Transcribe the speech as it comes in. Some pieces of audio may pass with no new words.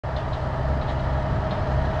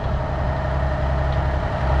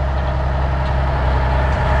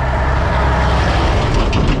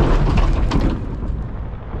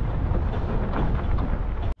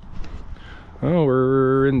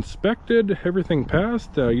inspected, everything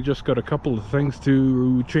passed. You just got a couple of things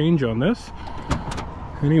to change on this.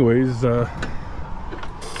 Anyways,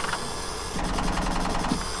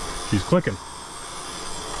 she's clicking.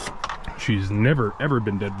 She's never ever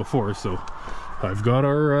been dead before, so I've got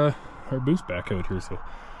our boost back out here, so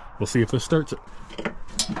we'll see if this starts it.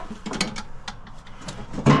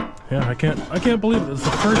 Yeah, I can't believe this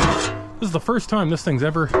is the first time this thing's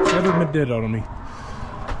ever been dead on me.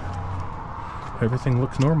 Everything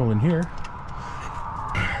looks normal in here.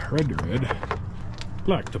 Red to red,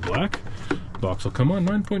 black to black. Box will come on,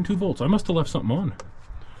 9.2 volts. I must have left something on.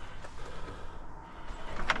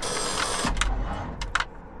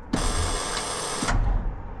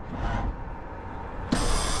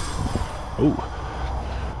 Oh.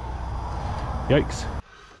 Yikes.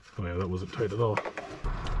 Oh yeah, that wasn't tight at all.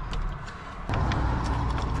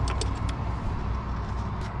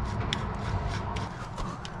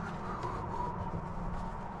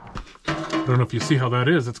 I don't know if you see how that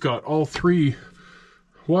is. It's got all three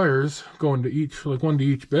wires going to each, like one to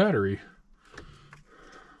each battery.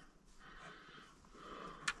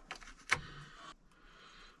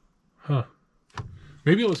 Huh.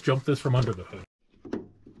 Maybe let's jump this from under the hood.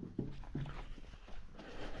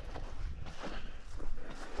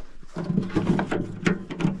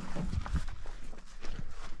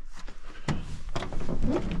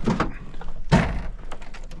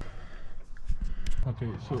 Okay,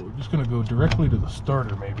 so we're just going to go directly to the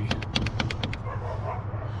starter maybe.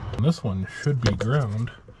 And this one should be ground.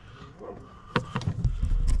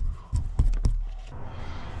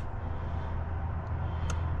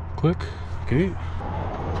 Click. Okay.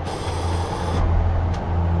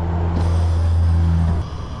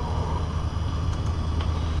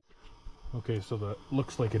 Okay, so that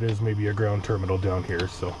looks like it is maybe a ground terminal down here,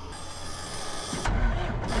 so.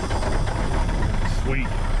 Sweet.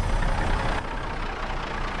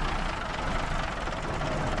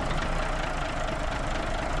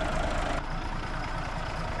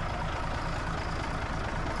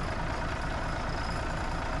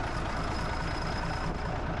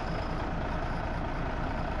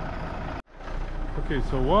 Okay,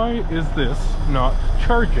 so why is this not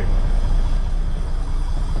charging?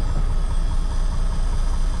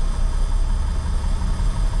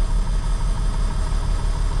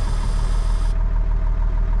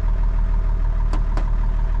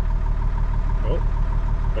 Oh,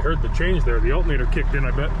 I heard the change there. The alternator kicked in,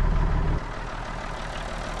 I bet.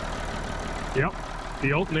 Yep,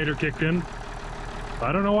 the alternator kicked in.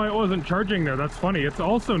 I don't know why it wasn't charging there. That's funny. It's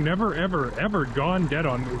also never, ever gone dead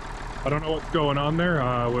on me. I don't know what's going on there.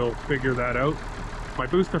 We'll figure that out. My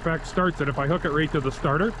booster pack starts it if I hook it right to the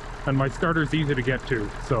starter, and my starter's easy to get to,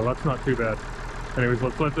 so that's not too bad. Anyways,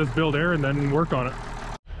 let's let this build air and then work on it.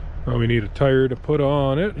 Well, we need a tire to put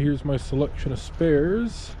on it. Here's my selection of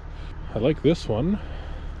spares. I like this one,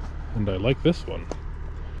 and I like this one.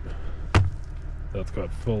 That's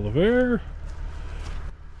got full of air.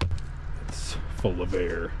 It's full of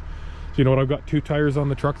air. So you know what, I've got two tires on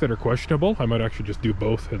the truck that are questionable. I might actually just do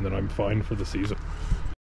both and then I'm fine for the season.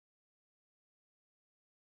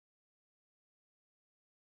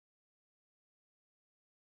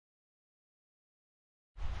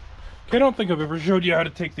 Okay, I don't think I've ever showed you how to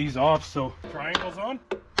take these off, so triangles on.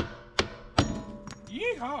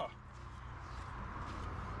 Yeehaw!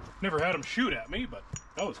 Never had them shoot at me, but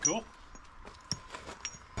that was cool.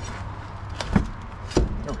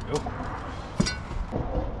 There we go.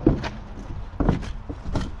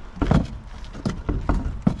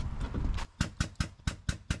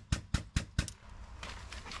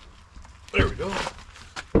 There we go.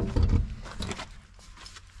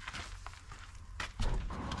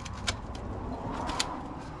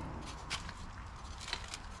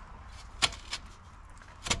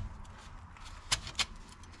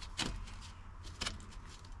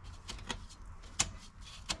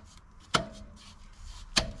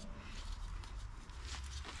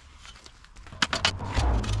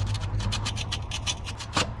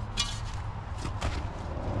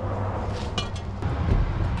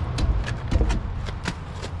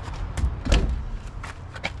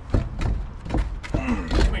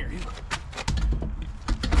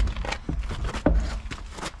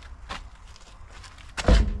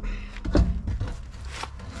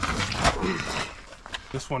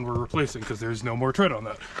 This one we're replacing because there's no more tread on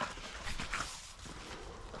that.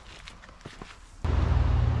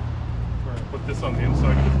 We're gonna put this on the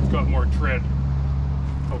inside because it's got more tread.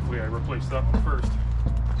 Hopefully I replace that one first.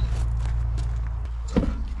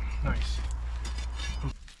 Nice.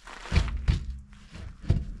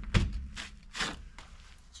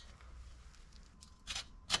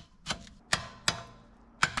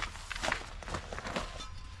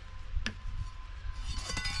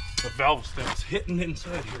 The valve stem's hitting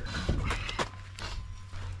inside here.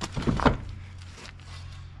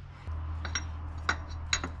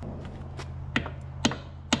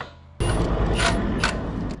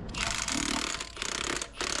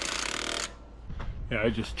 Yeah, I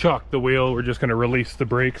just chalked the wheel. We're just going to release the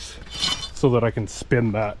brakes so that I can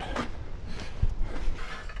spin that.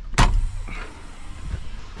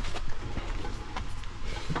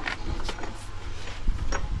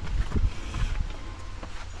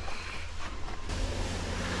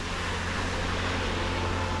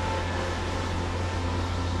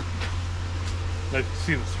 I can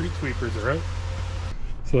see the street sweepers are out.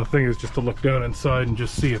 So the thing is just to look down inside and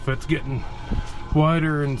just see if it's getting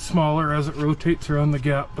wider and smaller as it rotates around the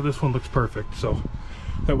gap, but this one looks perfect, so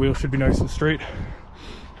that wheel should be nice and straight.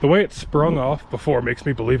 The way it sprung off before makes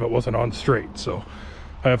me believe it wasn't on straight, so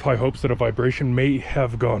I have high hopes that a vibration may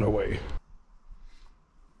have gone away.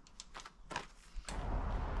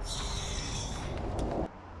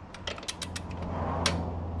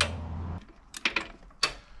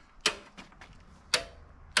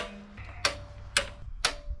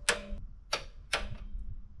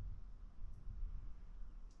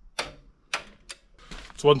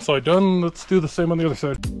 It's one side done, let's do the same on the other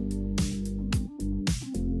side.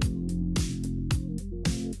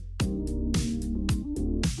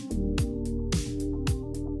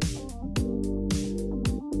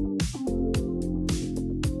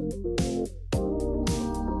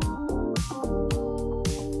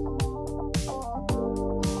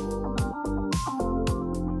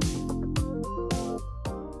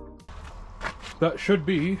 That should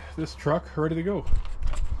be this truck ready to go.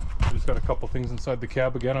 Just got a couple things inside the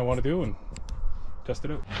cab again I want to do and test it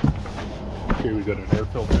out. Here we got an air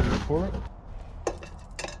filter for it.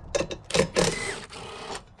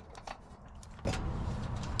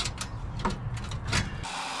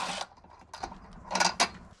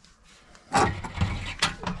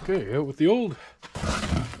 Okay, out with the old,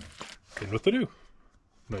 in with the new.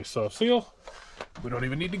 Nice soft seal. We don't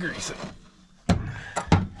even need to grease it.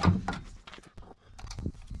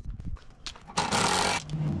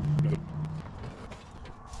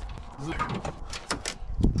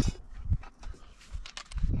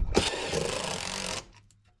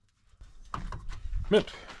 Mint.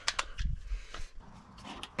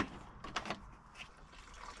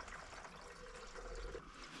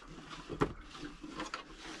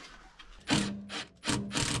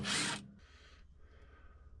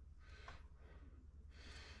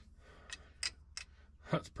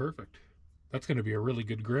 That's perfect. That's going to be a really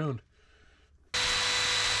good ground.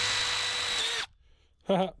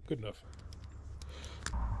 Haha, good enough.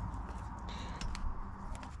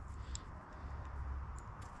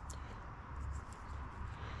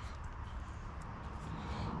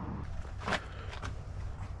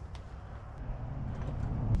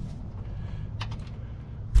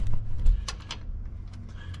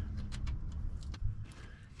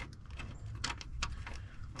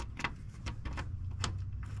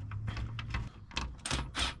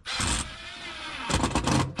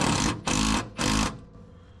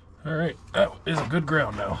 All right, that is a good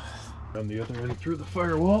ground now. On the other end through the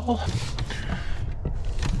firewall.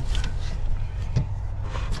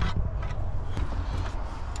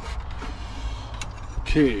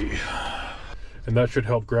 Okay, and that should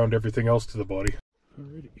help ground everything else to the body.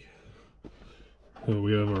 Alrighty, so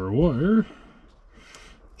we have our wire.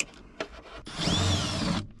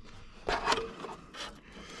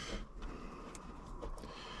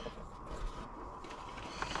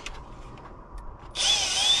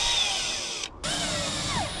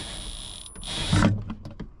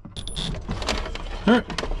 Alright,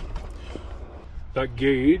 that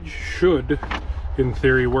gauge should, in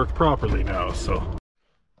theory, work properly now, so.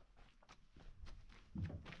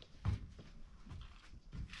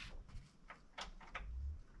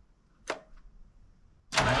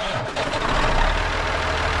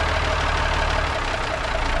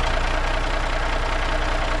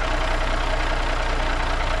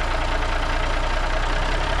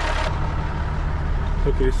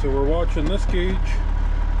 Okay, so we're watching this gauge.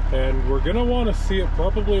 And we're going to want to see it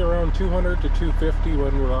probably around 200 to 250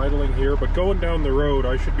 when we're idling here, but going down the road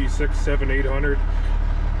I should be 600, 700, 800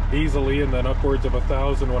 easily, and then upwards of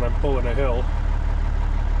 1,000 when I'm pulling a hill.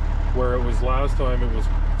 Where it was last time, it was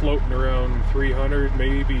floating around 300,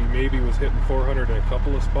 maybe was hitting 400 in a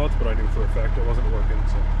couple of spots, but I knew for a fact it wasn't working.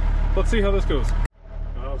 So let's see how this goes.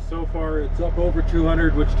 So far it's up over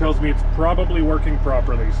 200, which tells me it's probably working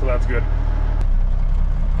properly, so that's good.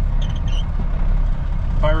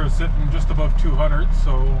 Pyro's sitting just above 200,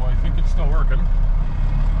 so I think it's still working.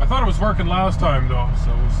 I thought it was working last time though,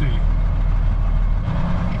 so we'll see.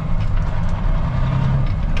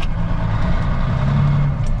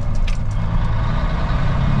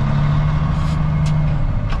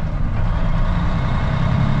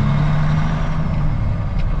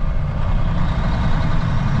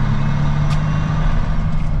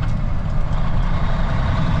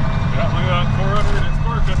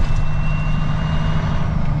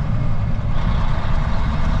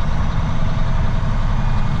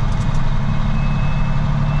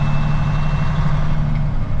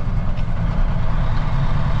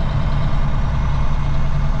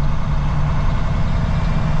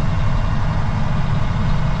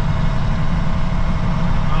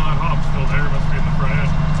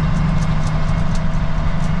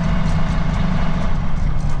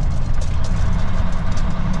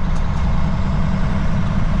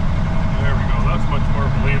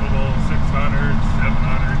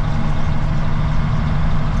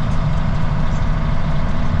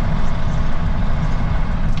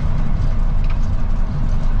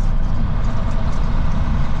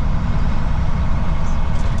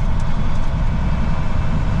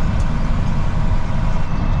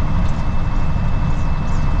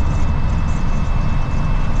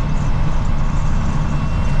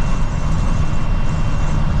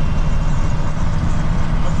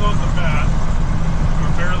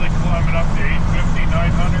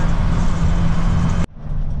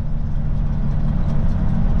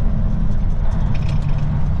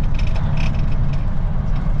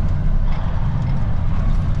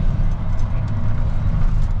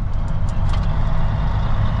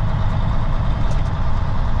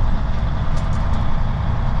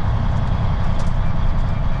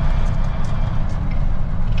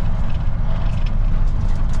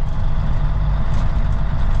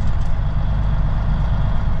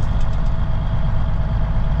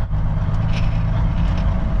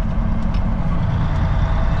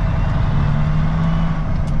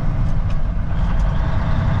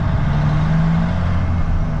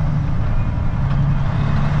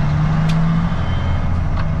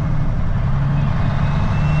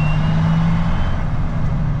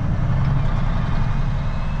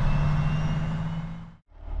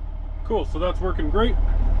 Cool, so that's working great.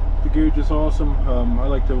 The gauge is awesome. I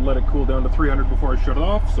like to let it cool down to 300 before I shut it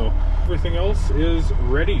off, so everything else is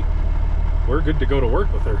ready. We're good to go to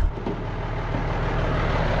work with her.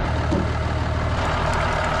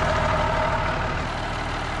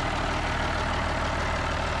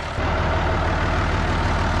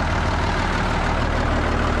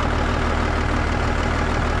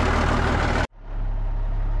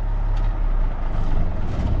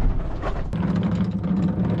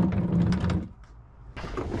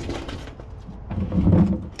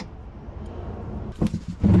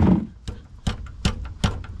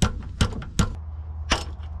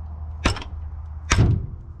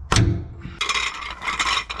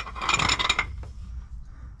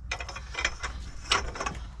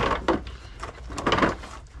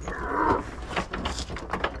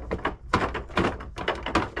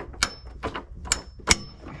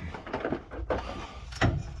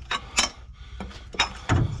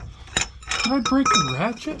 Did I break the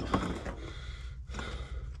ratchet?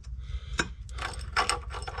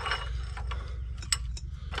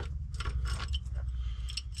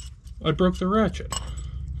 I broke the ratchet.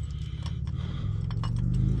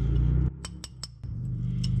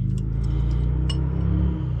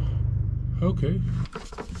 Okay.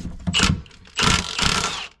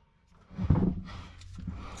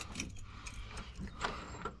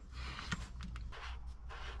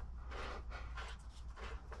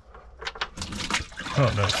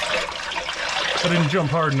 Oh no. I didn't jump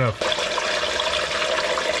hard enough.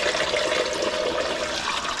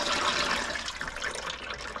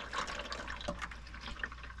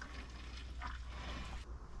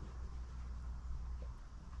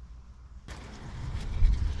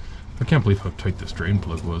 I can't believe how tight this drain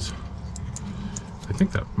plug was. I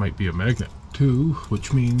think that might be a magnet too,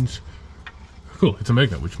 which means... Cool, it's a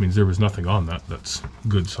magnet, which means there was nothing on that. That's a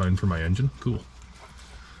good sign for my engine. Cool.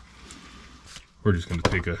 We're just going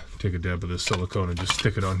to take a dab of this silicone and just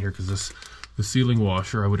stick it on here, because the sealing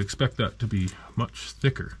washer, I would expect that to be much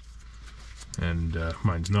thicker, and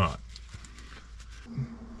mine's not.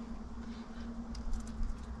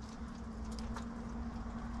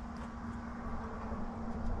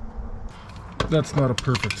 That's not a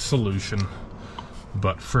perfect solution,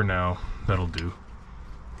 but for now, that'll do.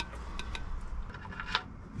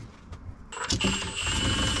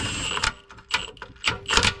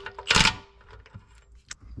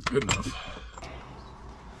 Good enough.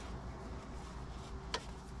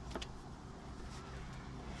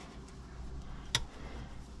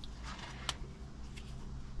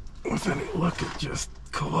 With any luck, it just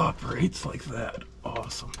cooperates like that.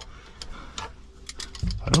 Awesome.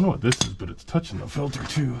 I don't know what this is, but it's touching the filter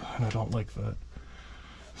too, and I don't like that.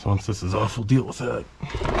 So once this is off, we'll deal with that.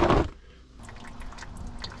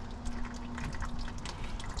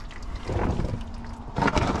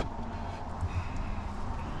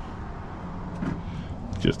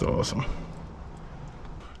 Just awesome.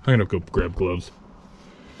 I'm gonna go grab gloves.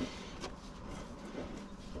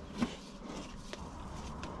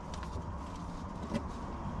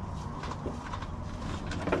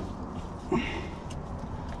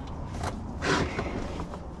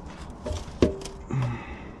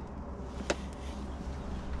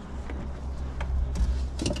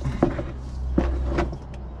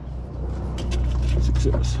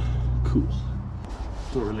 Success. Cool.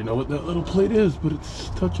 Don't really know what that little plate is, but it's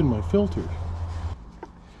touching my filter.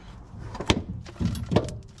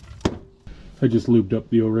 I just lubed up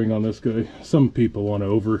the O-ring on this guy. Some people want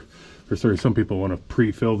to some people want to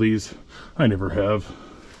pre-fill these. I never have.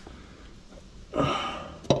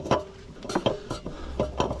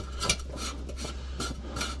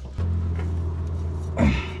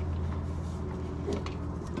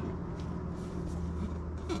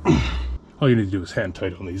 All you need to do is hand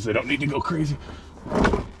tight on these. They don't need to go crazy.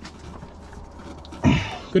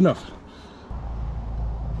 Good enough.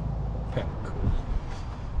 Okay, cool.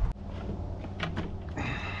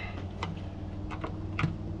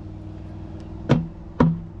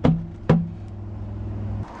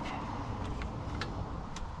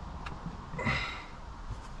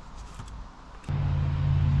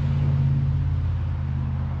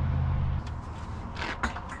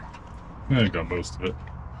 I got most of it.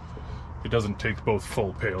 It doesn't take both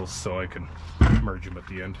full pails, so I can merge them at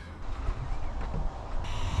the end.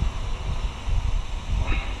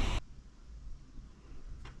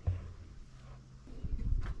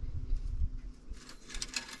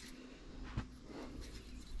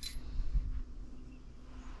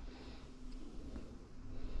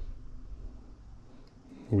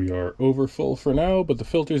 We are over full for now, but the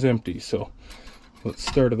filter's empty, so let's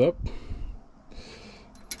start it up.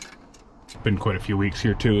 been quite a few weeks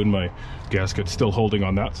here too, and my gasket's still holding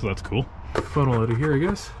on that, so that's cool. Funnel out of here, I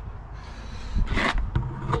guess.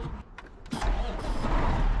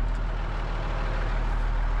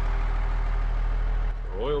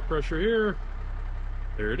 Oil pressure here.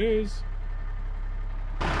 There it is.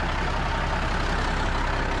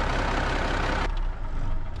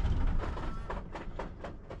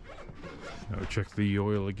 Now check the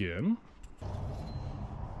oil again.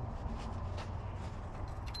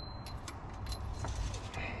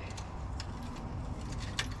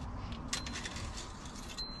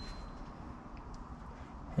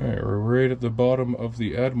 Alright, we're right at the bottom of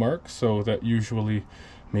the add mark, so that usually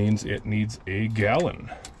means it needs a gallon.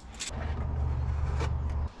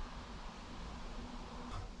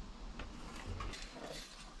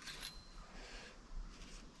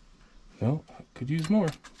 No, could use more.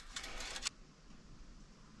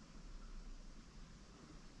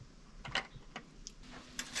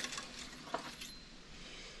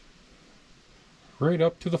 Right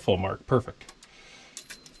up to the full mark, perfect.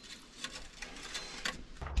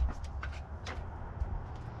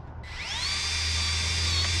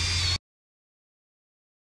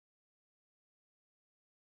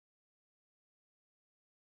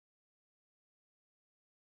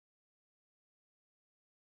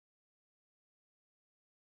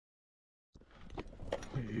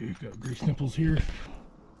 You've got grease nipples here.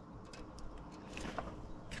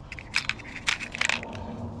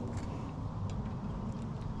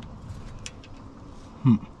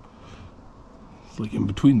 It's like in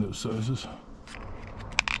between those sizes.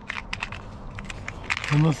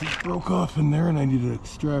 Unless it broke off in there and I need to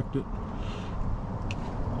extract it.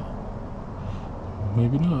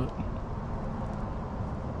 Maybe not.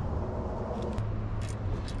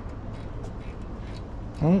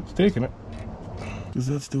 Oh, it's taking it. Because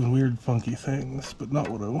that's doing weird, funky things, but not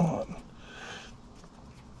what I want.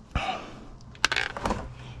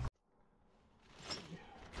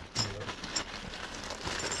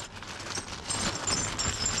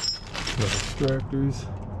 Extractors.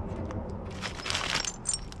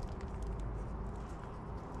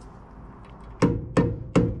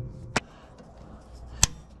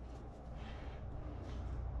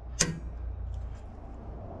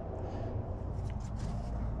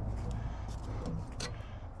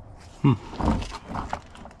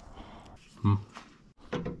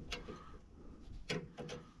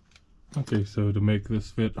 Okay, so to make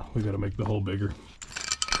this fit, we gotta make the hole bigger.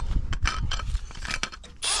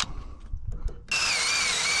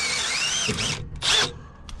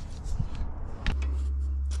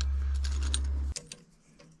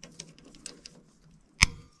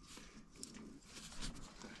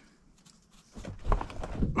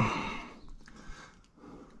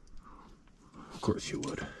 Of course you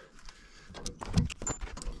would.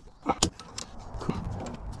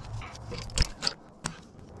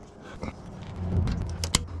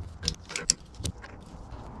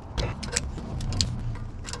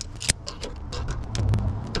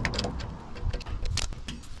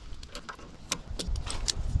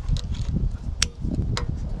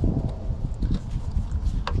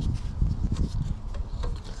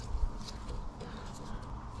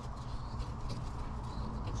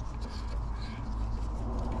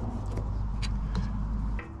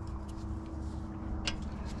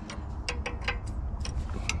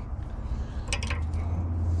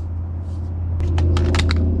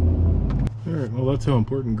 Alright, well that's how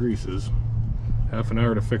important grease is. Half an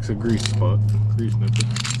hour to fix a grease spot, grease nipple.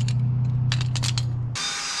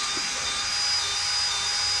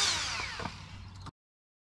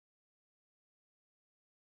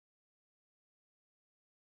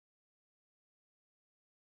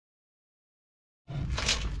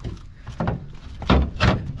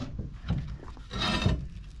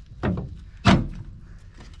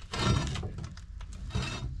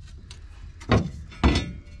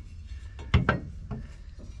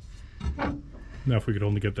 Now if we could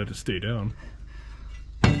only get that to stay down.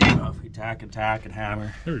 If we tack and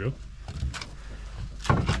hammer. There we go.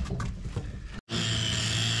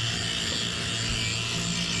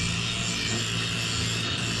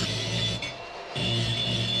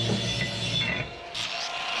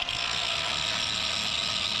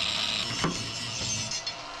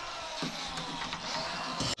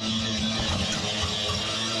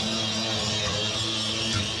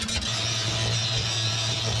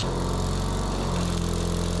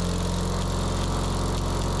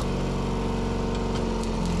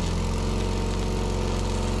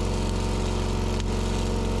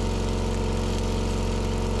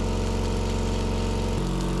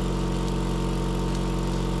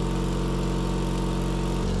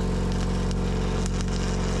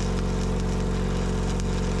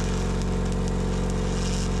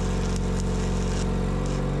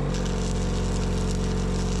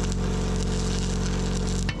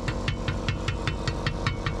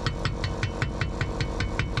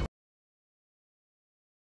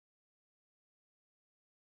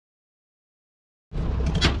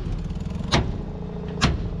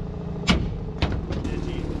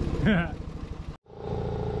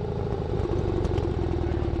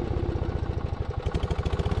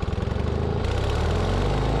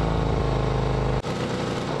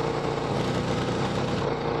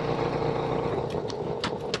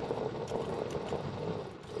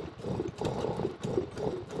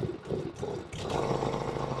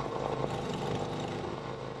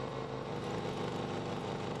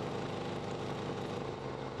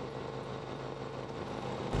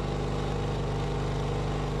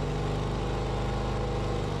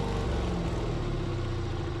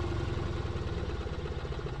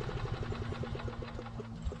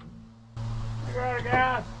 You're out of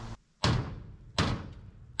gas.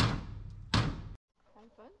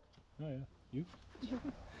 Having fun? Oh yeah, you?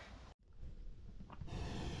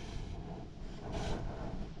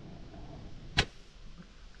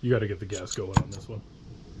 You gotta get the gas going on this one.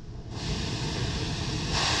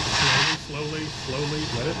 Slowly, slowly,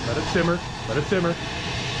 let it simmer, let it simmer.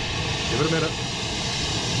 Give it a minute.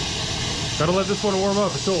 Gotta let this one warm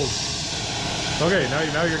up, it's old. Okay,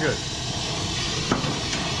 now you're good.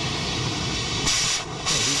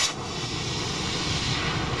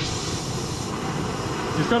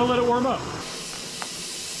 Just gotta let it warm up.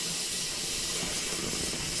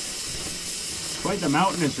 Quite the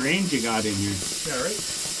mountainous range you got in here. Yeah,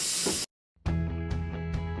 right?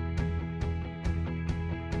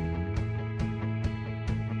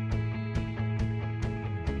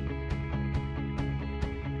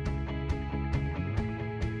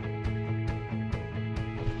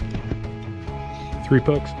 $3.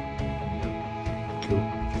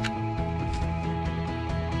 Cool.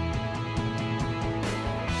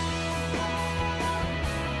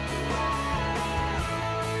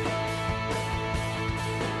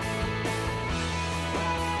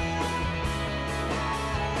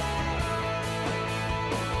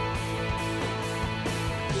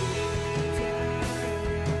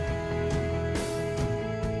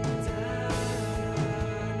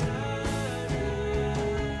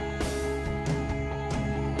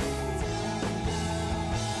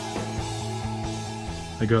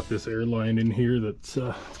 I got this airline in here that's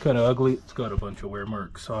it's kind of ugly. It's got a bunch of wear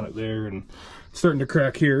marks on it there and it's starting to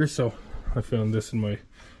crack here, so I found this in my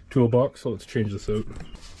toolbox, so let's change this out.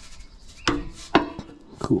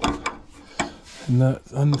 Cool. And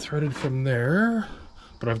that's unthreaded from there,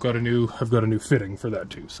 but I've got a new fitting for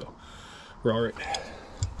that too, so we're all right.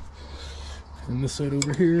 And this side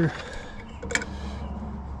over here.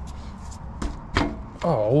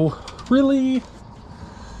 Oh, really?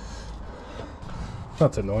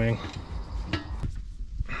 That's annoying.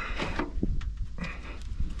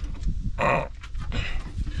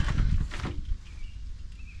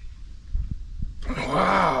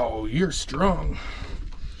 Wow, you're strong.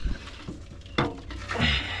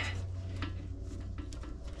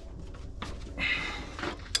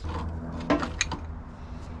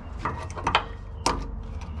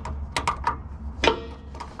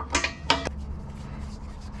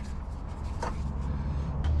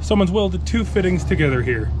 Someone's welded two fittings together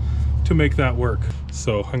here to make that work.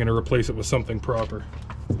 So I'm gonna replace it with something proper.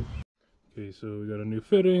 Okay, so we got a new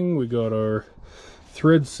fitting, we got our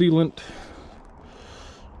thread sealant.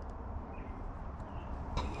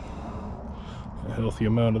 A healthy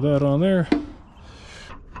amount of that on there.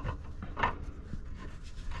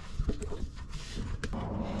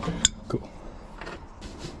 Cool.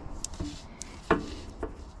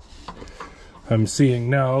 I'm seeing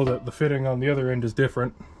now that the fitting on the other end is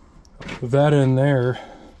different. That end there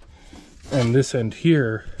and this end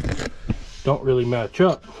here don't really match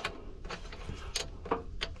up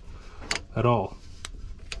at all.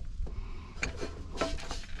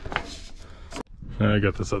 I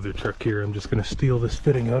got this other truck here. I'm just going to steal this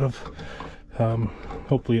fitting out of.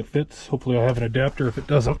 Hopefully it fits. Hopefully I have an adapter if it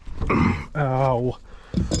doesn't. Ow.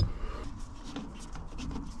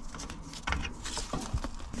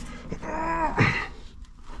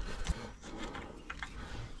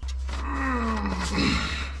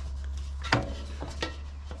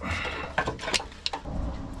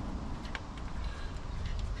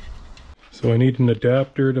 So I need an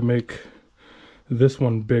adapter to make this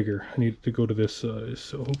one bigger. I need it to go to this size.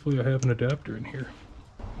 So hopefully I have an adapter in here.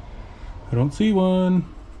 I don't see one.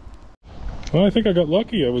 Well, I think I got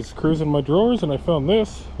lucky. I was cruising my drawers and I found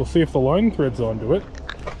this. We'll see if the line threads onto it.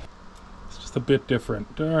 It's just a bit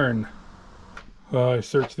different. Darn. I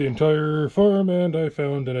searched the entire farm and I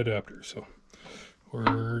found an adapter. So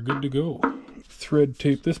we're good to go. Thread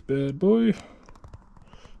tape this bad boy.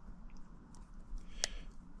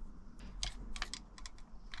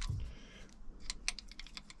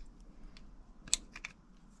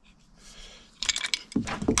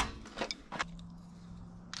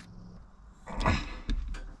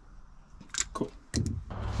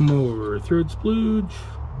 More thread splooge.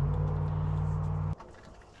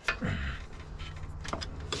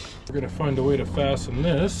 We're gonna find a way to fasten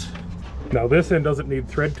this. Now this end doesn't need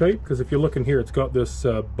thread tight, because if you look in here, it's got this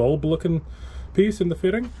bulb looking piece in the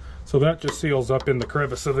fitting. So that just seals up in the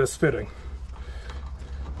crevice of this fitting.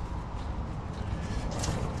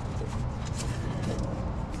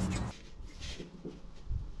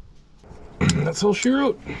 That's all shear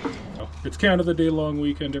out. It's Canada Day long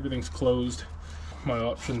weekend, everything's closed. My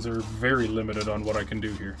options are very limited on what I can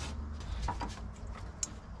do here.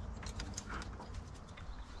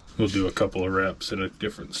 We'll do a couple of wraps in a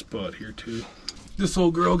different spot here too. This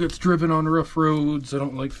old girl gets driven on rough roads. I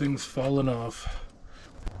don't like things falling off.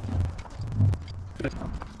 That's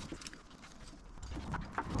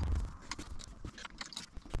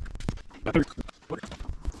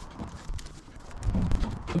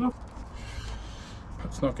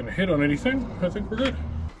not going to hit on anything. I think we're good.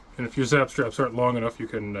 And if your zap straps aren't long enough, you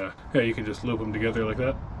can you can just loop them together like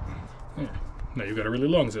that. Yeah. Now you've got a really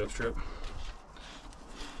long zap strap.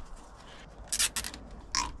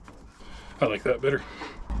 I like that better.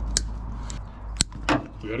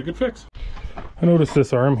 We got a good fix. I noticed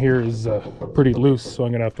this arm here is pretty loose, so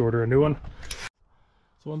I'm gonna have to order a new one.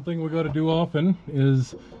 So one thing we got to do often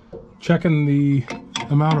is checking the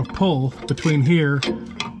amount of pull between here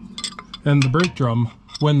and the brake drum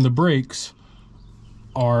when the brakes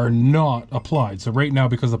are not applied. So right now,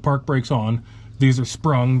 because the park brake's on, these are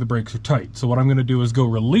sprung, the brakes are tight. So what I'm gonna do is go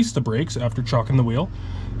release the brakes after chalking the wheel,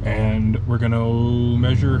 and we're gonna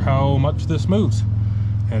measure how much this moves.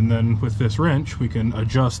 And then with this wrench, we can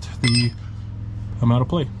adjust the amount of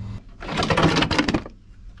play.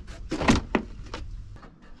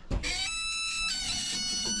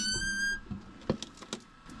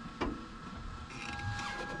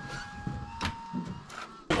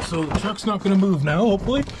 So the truck's not gonna move now,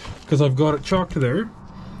 hopefully, because I've got it chalked there.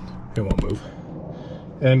 It won't move.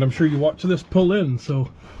 And I'm sure you watch this pull in, so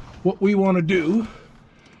what we want to do,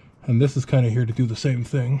 and this is kind of here to do the same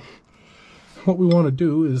thing, what we want to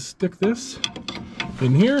do is stick this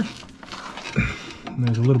in here, and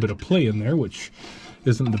there's a little bit of play in there, which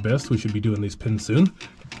isn't the best. We should be doing these pins soon,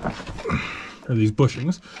 or these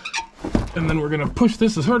bushings, and then we're going to push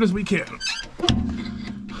this as hard as we can.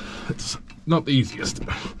 It's not the easiest.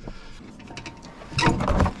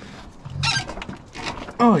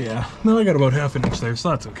 Oh yeah, no, I got about half an inch there,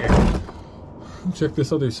 so that's okay. Check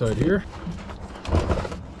this other side here.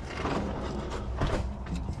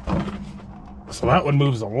 So that one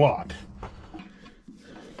moves a lot.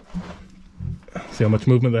 See how much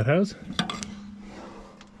movement that has?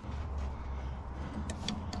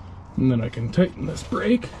 And then I can tighten this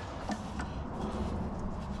brake.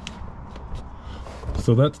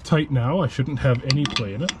 So that's tight now. I shouldn't have any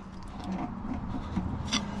play in it.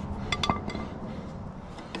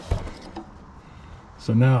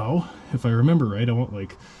 So now, if I remember right, I want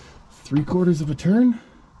like 3/4 of a turn.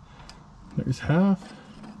 There's half.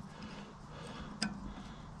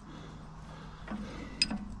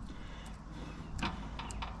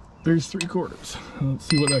 There's 3/4. Let's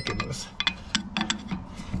see what that gives us.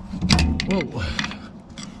 Whoa.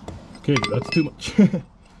 Okay, that's too much.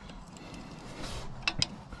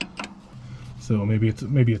 So maybe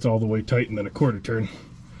it's all the way tight and then a 1/4 turn.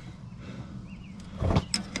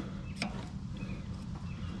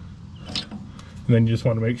 And then you just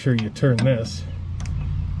want to make sure you turn this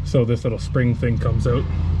so this little spring thing comes out.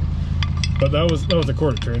 But that was a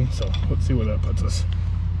 1/4 turn, so let's see where that puts us.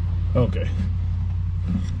 Okay.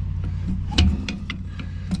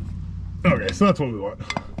 Okay, so that's what we want.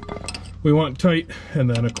 We want tight and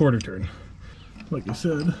then a 1/4 turn. Like I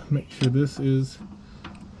said, make sure that's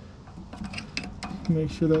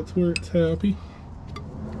where it's happy.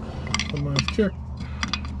 One last check.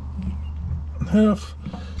 Half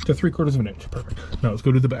to 3/4 of an inch. Perfect. Now let's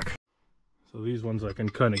go to the back. So these ones I can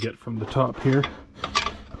kind of get from the top here.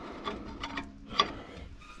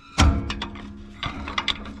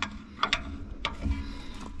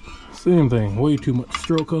 Same thing, way too much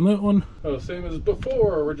stroke on that one. Oh, same as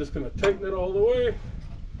before, we're just going to tighten it all the way.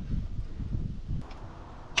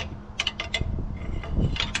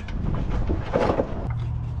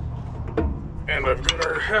 And I've got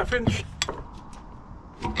our 1/2 inch.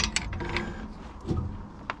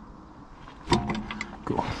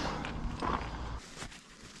 Cool.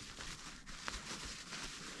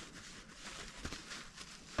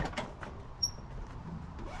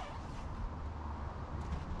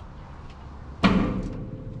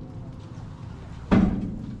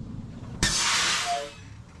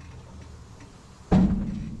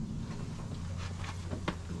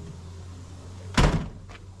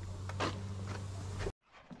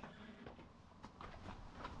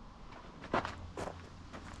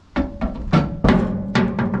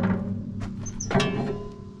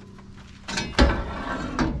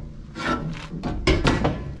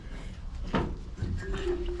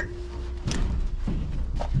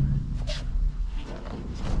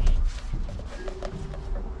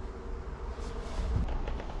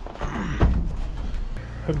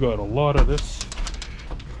 I've got a lot of this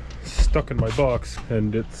stuck in my box,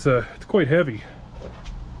 and it's quite heavy.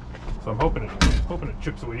 So I'm hoping it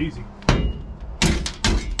chips away easy.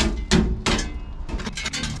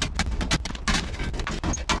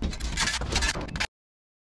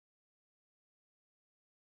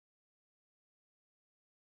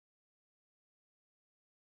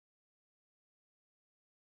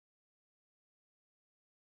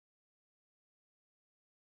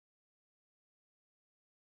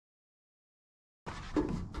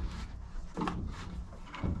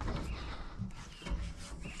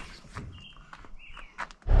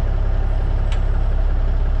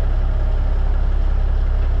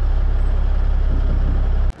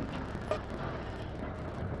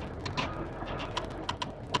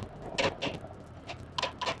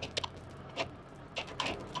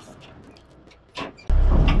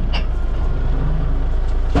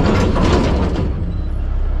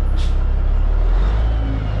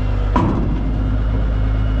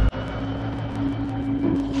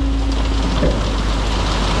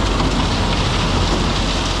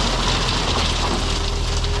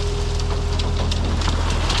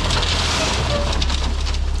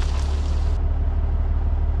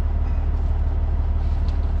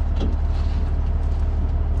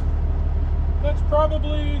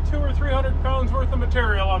 Probably 200 or 300 pounds worth of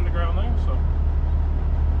material on the ground there, so.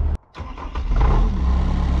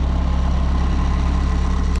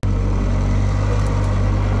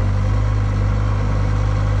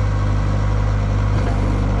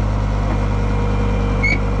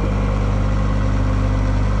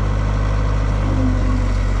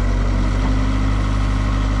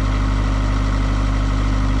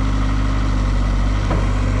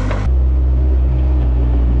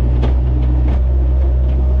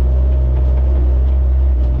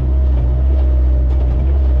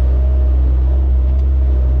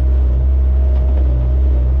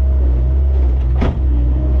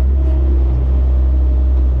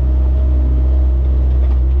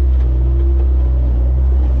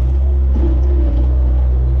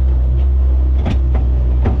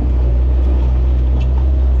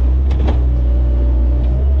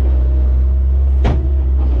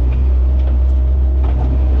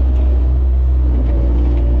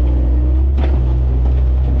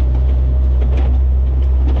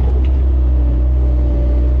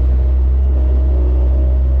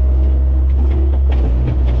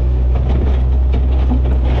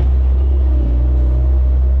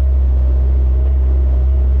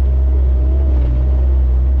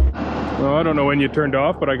 I don't know when you turned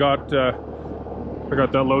off, but I got that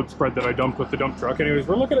load spread that I dumped with the dump truck. Anyways,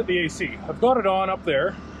 we're looking at the AC. I've got it on up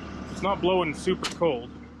there. It's not blowing super cold,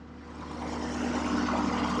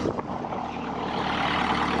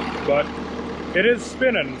 but it is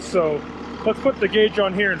spinning. So let's put the gauge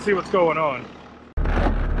on here and see what's going on.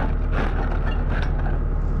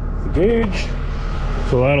 The gauge.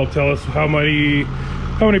 So that'll tell us how many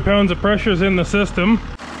pounds of pressure is in the system.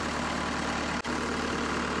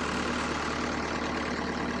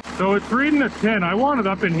 So it's reading a 10. I want it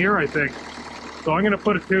up in here, I think. So I'm gonna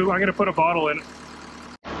put a bottle in it.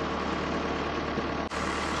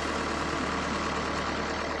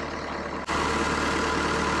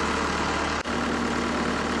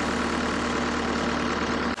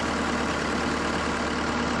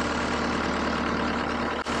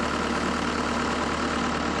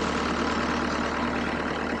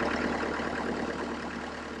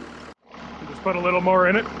 Just put a little more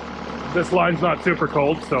in it. This line's not super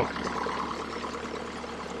cold, so.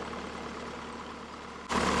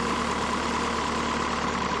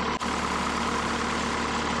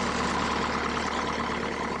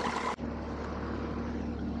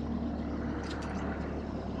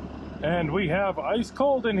 And we have ice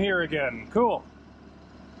cold in here again. Cool.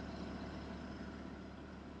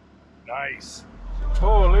 Nice.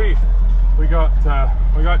 Holy. We got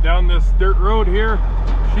down this dirt road here.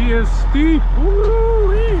 She is steep.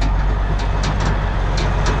 Woo-wee.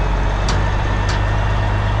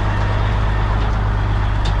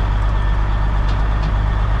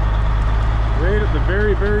 Right at the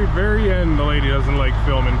very, very, very end, the lady doesn't like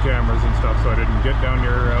filming cameras and stuff, so I didn't get down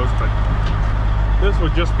near her house, but this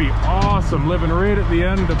would just be awesome, living right at the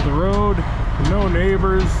end of the road, no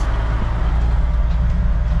neighbors.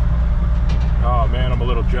 Oh man, I'm a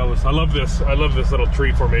little jealous. I love this little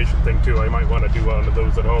tree formation thing too. I might want to do one of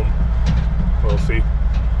those at home. We'll see.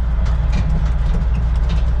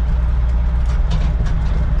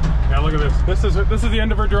 Now look at this. This is the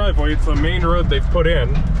end of our driveway. It's the main road they've put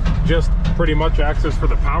in. Just pretty much access for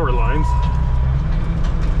the power lines.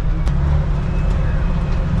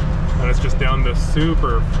 And it's just down this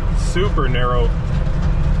super, super narrow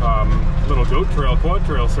little goat trail, quad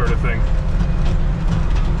trail sort of thing.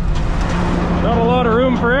 Not a lot of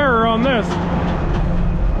room for error on this.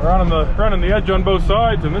 We're running the edge on both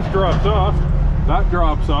sides, and this drops off. That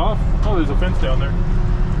drops off. Oh, there's a fence down there.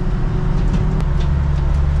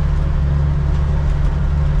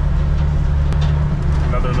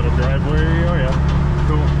 Another little driveway. Oh yeah,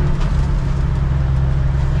 cool.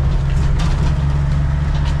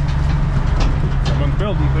 Someone's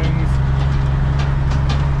building things.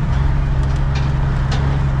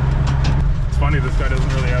 It's funny, this guy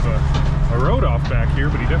doesn't really have a road off back here,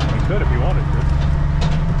 but he definitely could if he wanted to.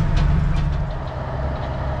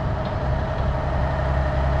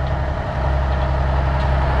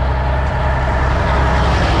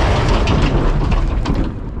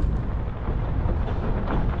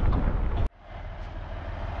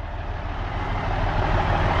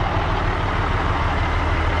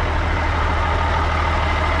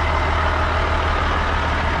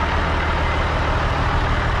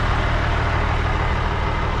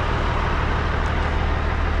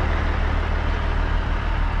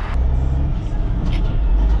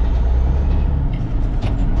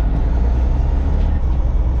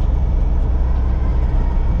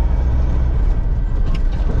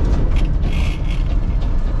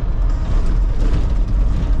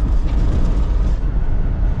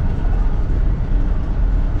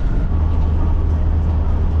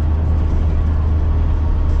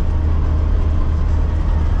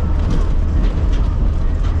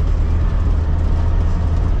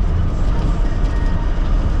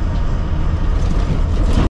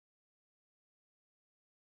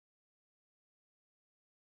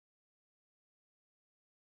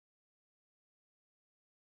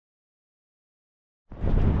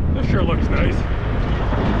 This sure looks nice.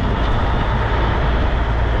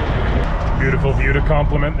 Beautiful view to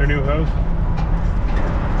complement their new house.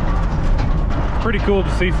 Pretty cool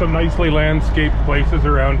to see some nicely landscaped places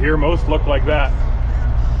around here. Most look like that.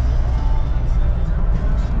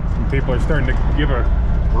 Some people are starting to give a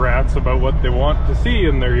rat's about what they want to see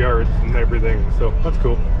in their yards and everything, so that's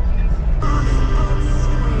cool.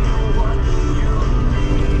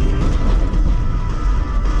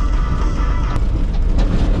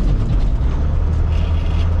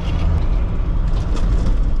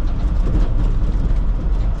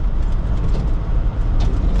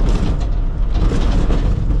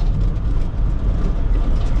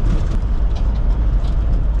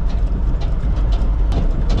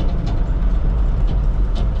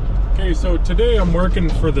 So today I'm working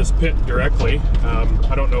for this pit directly.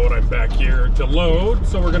 I don't know what I'm back here to load,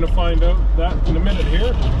 so we're going to find out that in a minute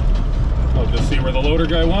here. I'll just see where the loader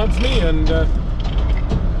guy wants me, and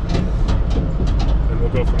we'll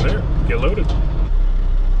go from there. Get loaded.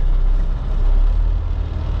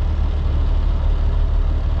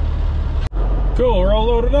 Cool, we're all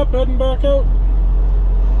loaded up, heading back out.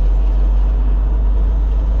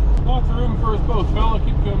 Lots of room for us both, fella.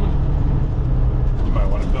 Keep coming. You might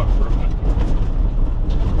want to duck for a minute.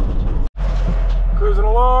 Cruising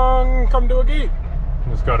along, come to a gate.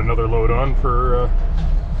 Just got another load on for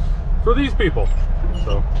these people.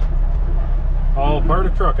 So, all part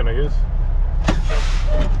of trucking, I guess.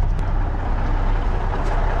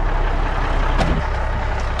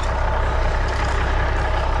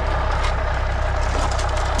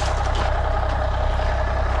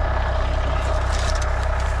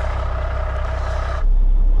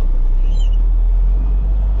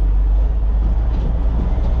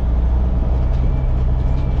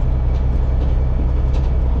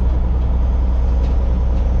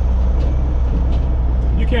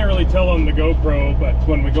 Can't really tell on the GoPro, but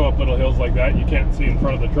when we go up little hills like that, you can't see in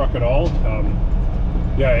front of the truck at all.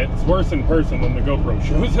 Yeah, it's worse in person when the GoPro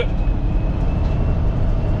shows it.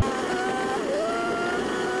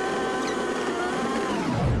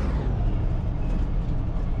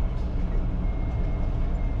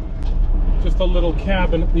 Just a little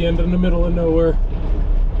cabin at the end in the middle of nowhere.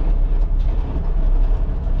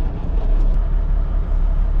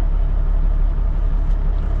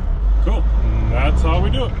 Cool. That's how we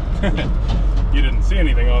do it. You didn't see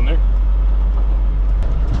anything on there.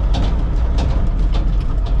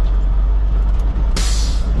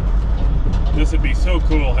 This would be so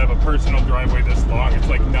cool, have a personal driveway this long. It's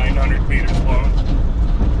like 900 meters long.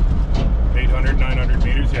 800, 900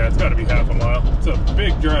 meters. Yeah, it's got to be half a mile. It's a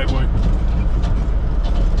big driveway.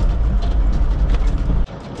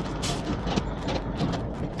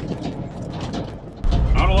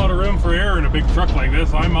 For air in a big truck like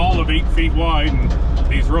this. I'm all of 8 feet wide,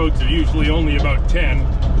 and these roads are usually only about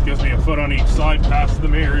 10. Gives me a foot on each side past the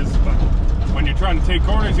mirrors, but when you're trying to take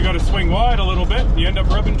corners, you got to swing wide a little bit. You end up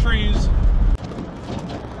rubbing trees.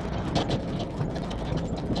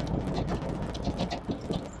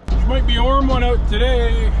 Might be a warm one out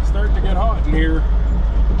today. Starting to get hot in here.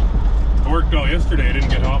 I worked all yesterday, I didn't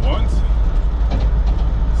get hot once.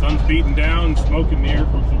 Sun's beating down, smoke in the air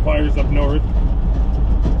from some fires up north.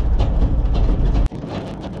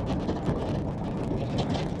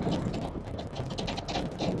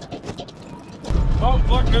 Oh,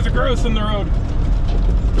 look, there's a grouse in the road.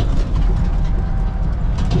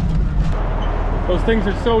 Those things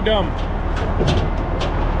are so dumb.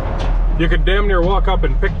 You could damn near walk up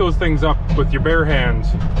and pick those things up with your bare hands.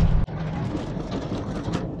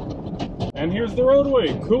 And here's the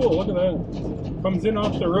roadway. Cool, look at that. Comes in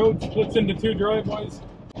off the road, splits into two driveways.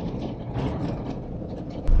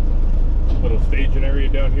 Little staging area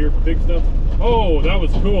down here for big stuff. Oh, that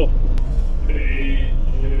was cool.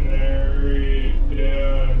 Staging area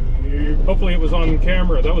down here. Hopefully it was on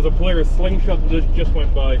camera. That was a Polaris slingshot that just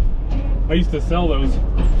went by. I used to sell those.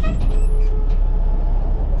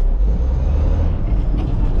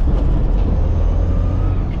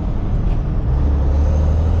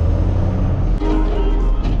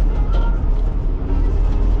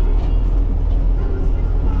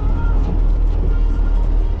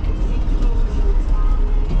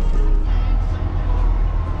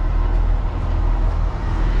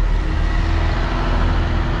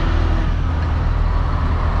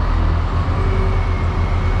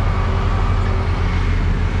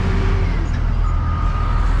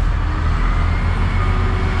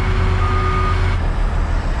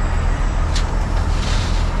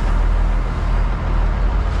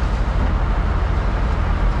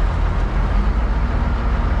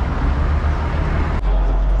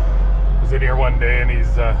 One day, and he was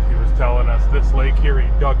telling us this lake here he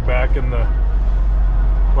dug back in the,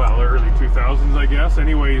 well, early 2000s, I guess.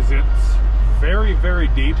 Anyways, it's very, very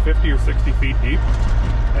deep, 50 or 60 feet deep,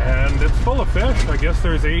 and it's full of fish. I guess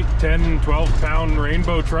there's 8, 10, 12 pound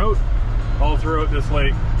rainbow trout all throughout this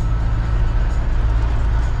lake.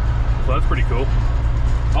 So that's pretty cool.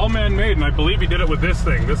 All man-made, and I believe he did it with this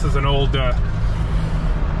thing. This is an old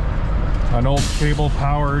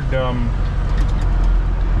cable-powered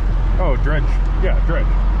oh, dredge. Yeah, dredge.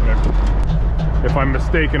 Whatever. If I'm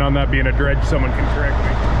mistaken on that being a dredge, someone can correct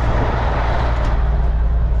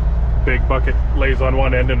me. Big bucket lays on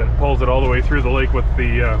one end and it pulls it all the way through the lake with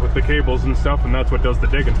the cables and stuff, and that's what does the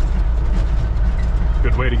digging.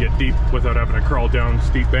 Good way to get deep without having to crawl down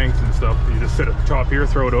steep banks and stuff. You just sit at the top here,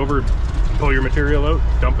 throw it over, pull your material out,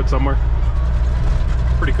 dump it somewhere.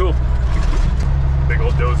 Pretty cool. Big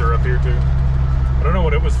old dozer up here too. I don't know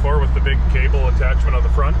what it was for with the big cable attachment on the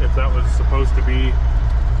front, if that was supposed to be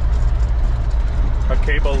a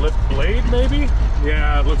cable lift blade, maybe?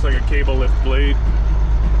 Yeah, it looks like a cable lift blade.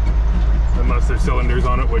 Unless there's cylinders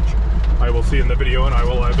on it, which I will see in the video, and I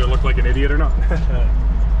will either look like an idiot or not.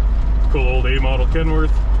 Cool old A-model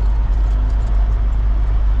Kenworth.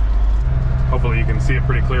 Hopefully you can see it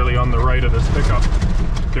pretty clearly on the right of this pickup.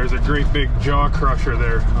 There's a great big jaw crusher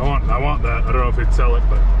there. I want that. I don't know if they'd sell it,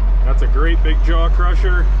 but that's a great big jaw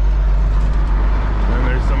crusher. And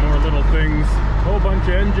there's some more little things. A whole bunch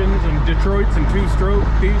of engines and Detroits and two-stroke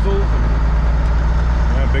diesels.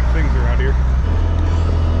 Yeah, big things around here.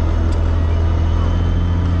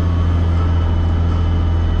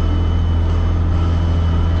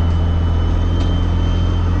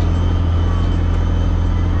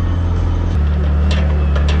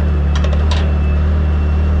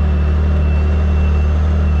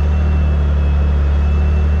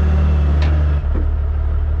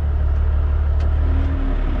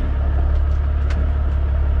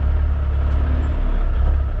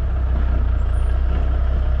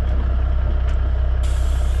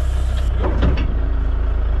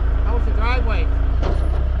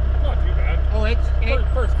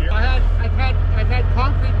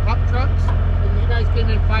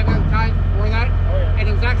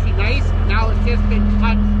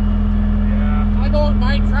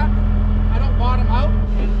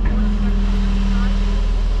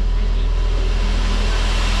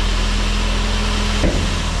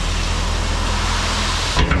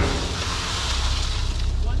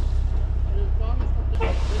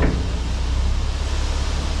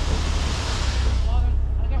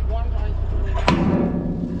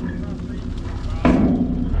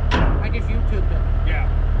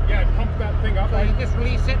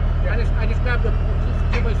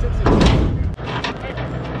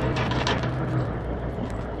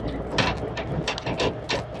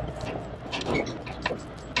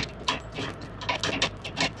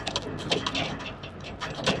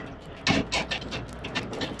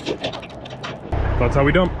 That's how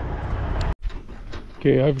we dump.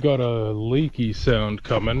 Okay, I've got a leaky sound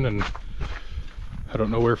coming, and I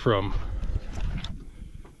don't know where from.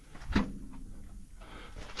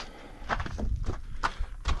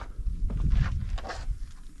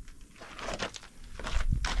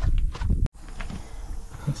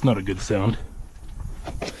 That's not a good sound.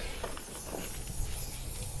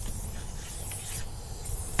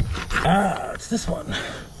 Ah, it's this one.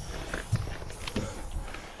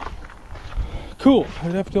 Cool. I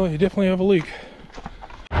definitely have a leak.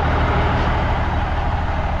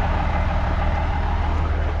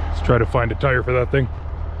 Let's try to find a tire for that thing.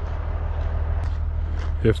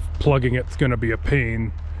 If plugging it's going to be a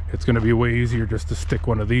pain, it's going to be way easier just to stick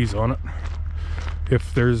one of these on it.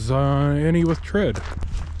 If there's any with tread,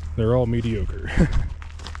 they're all mediocre.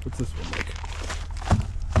 What's this one like?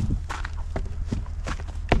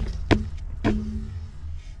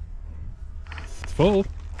 It's full.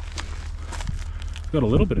 Got a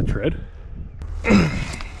little bit of tread.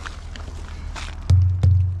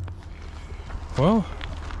 Well,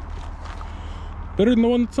 better than the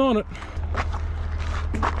one that's on it.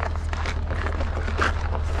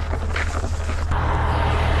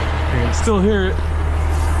 You can still hear it.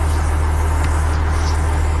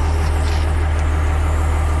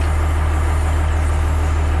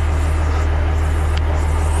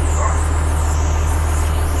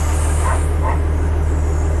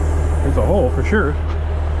 There's a hole for sure.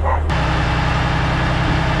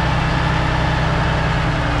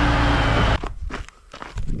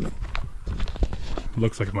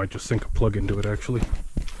 Looks like I might just sink a plug into it actually.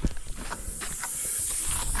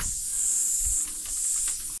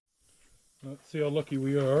 Let's see how lucky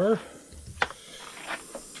we are.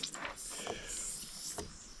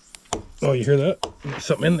 Oh, you hear that? There's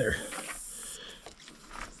something in there.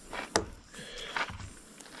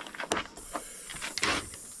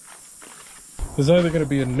 There's either going to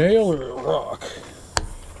be a nail or a rock.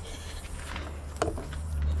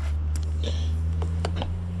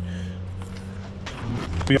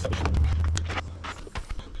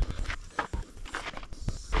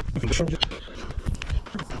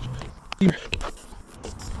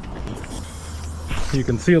 You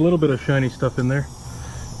can see a little bit of shiny stuff in there.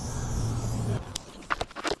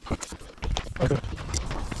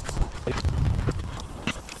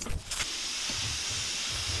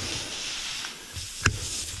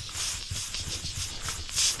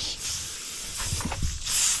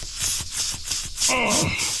 Oh,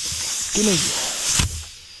 skinny.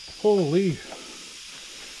 Holy.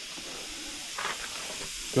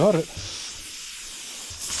 Got it.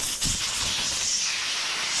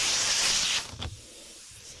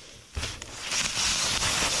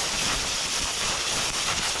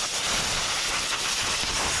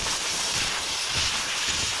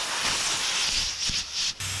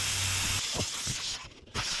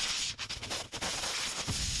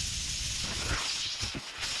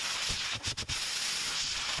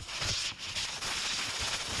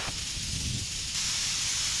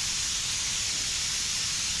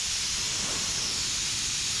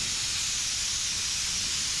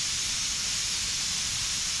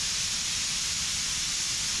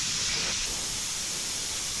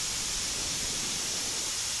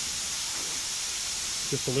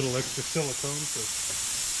 Just a little extra silicone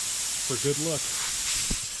for good luck.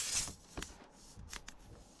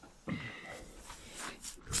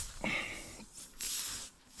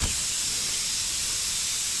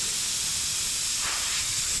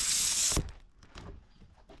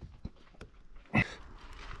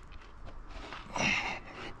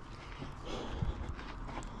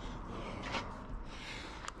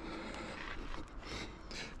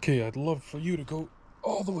 Okay, I'd love for you to go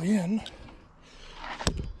all the way in.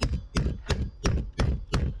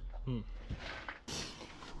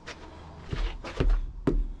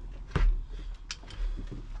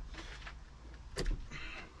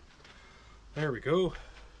 There we go.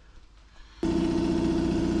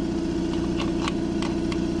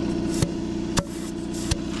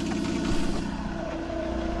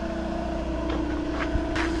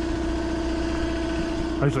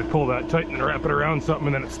 I usually pull that tight and wrap it around something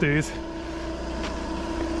and then it stays.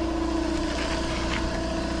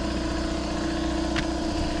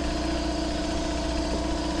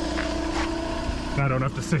 I don't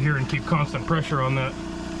have to sit here and keep constant pressure on that.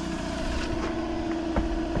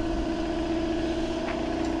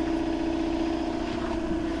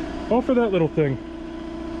 All for that little thing.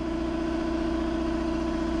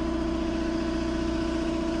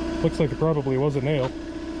 Looks like it probably was a nail.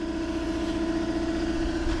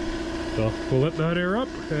 So we'll let that air up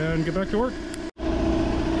and get back to work.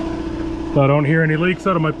 So I don't hear any leaks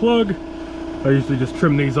out of my plug. I usually just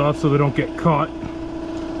trim these off so they don't get caught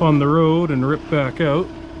on the road and rip back out.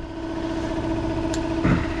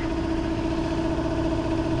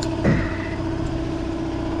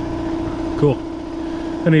 Cool.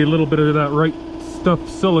 Any little bit of that right stuff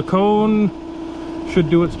silicone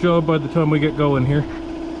should do its job by the time we get going here.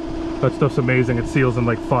 That stuff's amazing. It seals in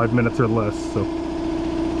like 5 minutes or less, so.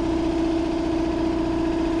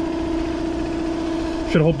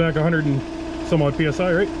 Should hold back 100 and some odd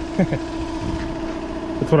PSI, right?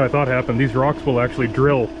 That's what I thought happened. These rocks will actually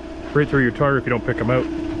drill right through your tire if you don't pick them out.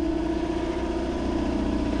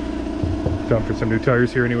 Time for some new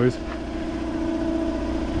tires here anyways.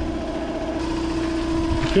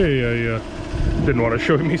 Okay, I didn't want to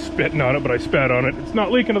show me spitting on it, but I spat on it. It's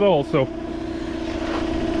not leaking at all, so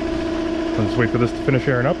I'll just wait for this to finish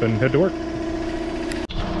airing up and head to work.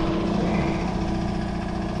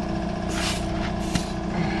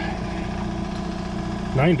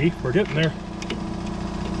 $90, we're getting there.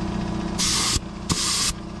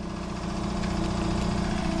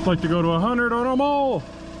 I'd like to go to 100 on them all.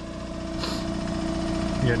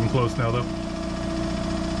 Getting close now though.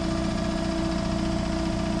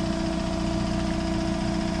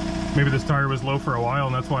 Maybe this tire was low for a while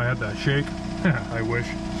and that's why I had that shake. I wish.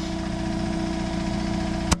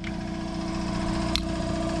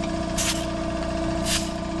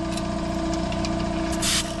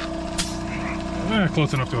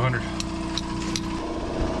 Close enough to 100.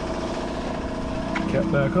 Cap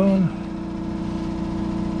back on.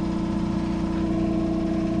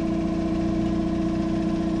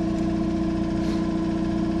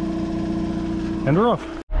 And we're off.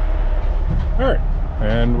 Alright,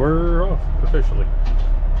 and we're off officially.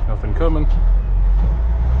 Nothing coming.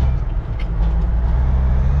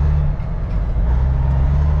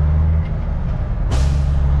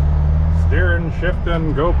 Steering,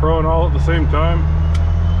 shifting, GoPro and all at the same time.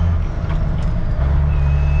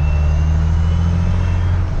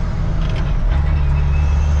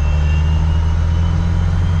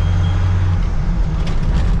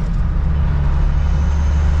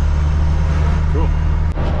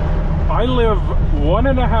 I live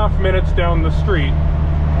 1.5 minutes down the street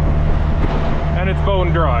and it's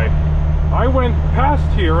bone dry. I went past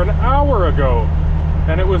here an hour ago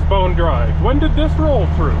and it was bone dry. When did this roll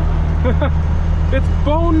through? It's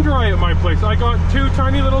bone dry at my place. I got 2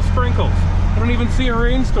 tiny little sprinkles. I don't even see a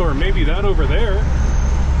rainstorm. Maybe that over there.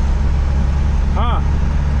 Huh.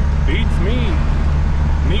 Beats me.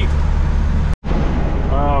 Neat.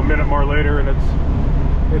 A minute more later and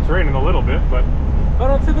it's raining a little bit, but I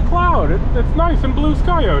don't see the cloud. It's nice and blue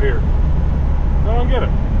sky out here. I don't get it.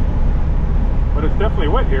 But it's definitely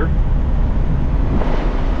wet here.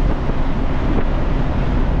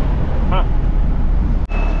 Huh.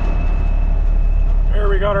 There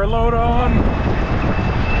we got our load on.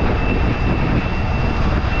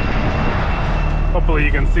 Hopefully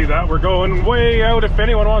you can see that. We're going way out if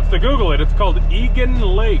anyone wants to Google it. It's called Egan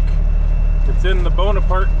Lake. It's in the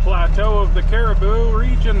Bonaparte Plateau of the Caribou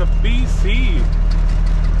region of BC.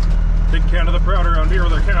 Big Canada proud around here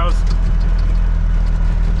with our cows.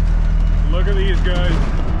 Look at these guys.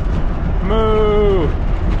 Moo!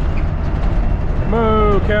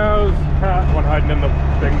 Moo, cows. Ha, one hiding in the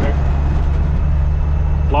thing there.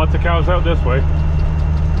 Lots of cows out this way.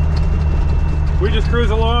 We just cruise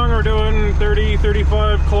along. We're doing 30,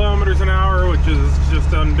 35 kilometers an hour, which is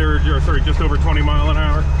just over 20 miles an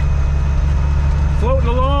hour. Floating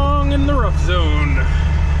along in the rough zone.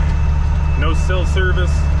 No cell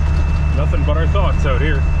service. Nothing but our thoughts out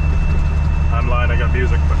here. I'm lying, I got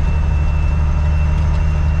music, but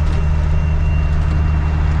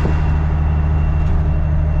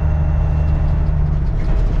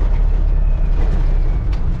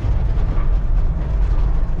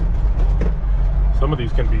some of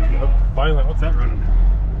these can be violent. What's that running?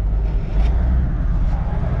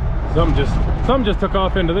 Some just took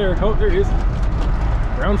off into there. Oh, there he is.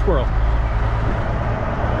 Brown squirrel.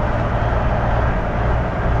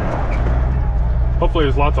 Hopefully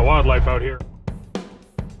there's lots of wildlife out here.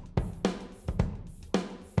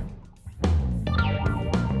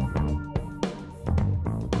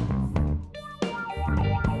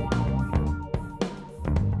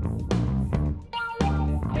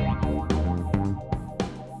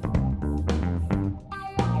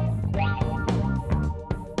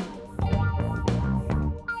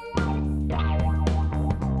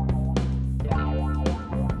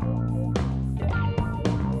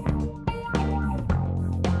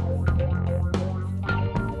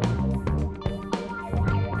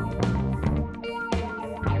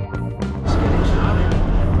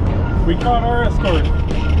 We caught our escort.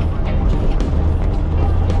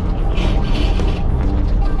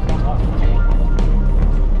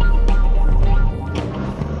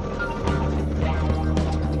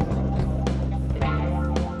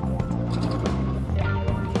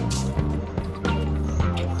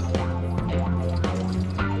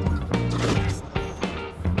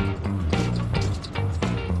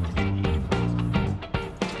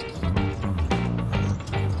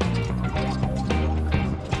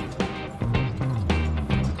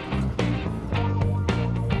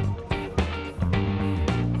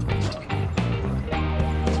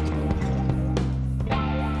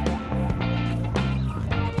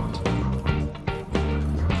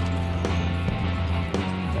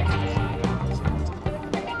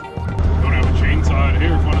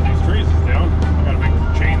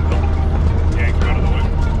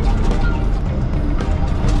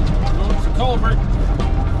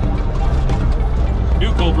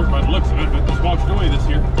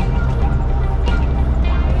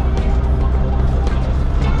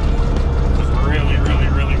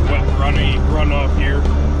 runoff here.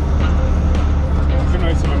 It's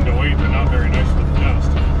nice of him to wait, but not very nice for the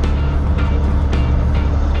dust.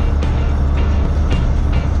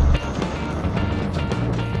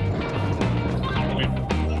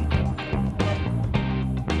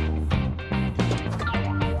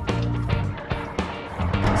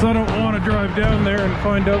 So I don't want to drive down there and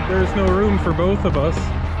find out there's no room for both of us.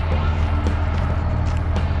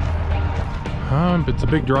 It's a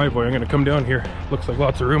big driveway. I'm going to come down here. Looks like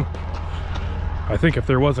lots of room. I think if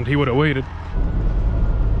there wasn't, he would have waited.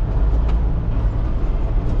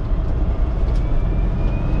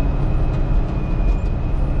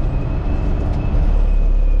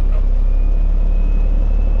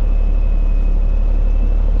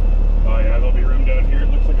 Oh yeah, there'll be room down here.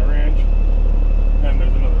 It looks like a ranch. And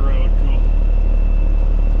there's another road. Cool.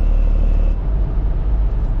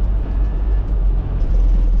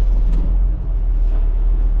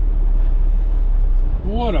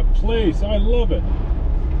 What a place. I love it.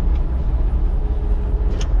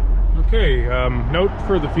 Okay, note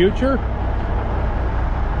for the future.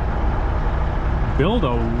 Build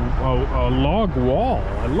a log wall.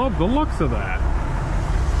 I love the looks of that.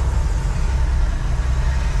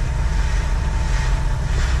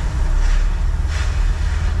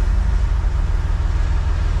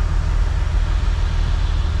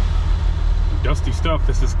 Dusty stuff.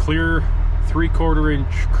 This is clear 3/4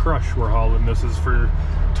 inch crush we're hauling. This is for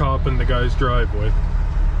topping the guy's driveway.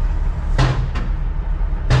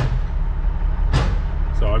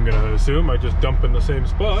 So I'm gonna assume I just dump in the same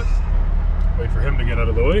spot. Wait for him to get out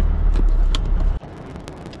of the way.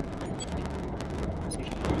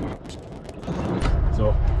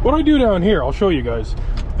 So what I do down here, I'll show you guys.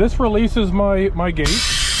 This releases my gate,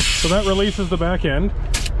 so that releases the back end.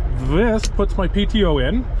 This puts my PTO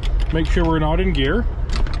in. Make sure we're not in gear.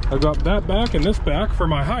 I've got that back and this back for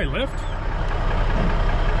my high lift.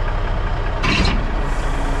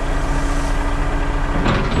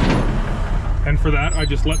 And for that, I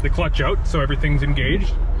just let the clutch out so everything's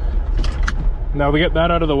engaged. Now we get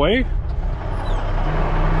that out of the way,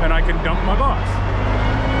 and I can dump my box.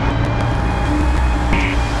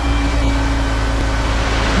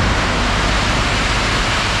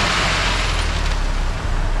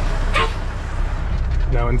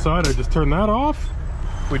 Now inside, I just turn that off.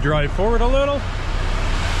 We drive forward a little.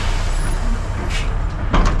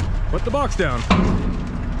 Put the box down.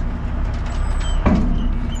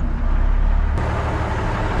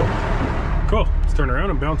 Cool. Let's turn around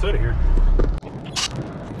and bounce out of here.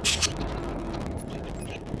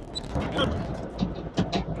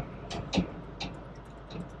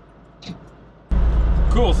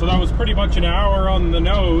 Cool, so that was pretty much an hour on the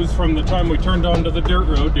nose from the time we turned onto the dirt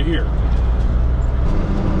road to here.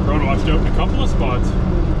 Road washed out in a couple of spots.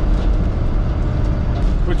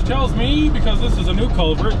 Which tells me, because this is a new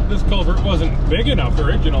culvert, this culvert wasn't big enough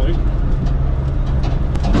originally.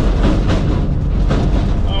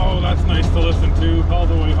 Oh, that's nice to listen to all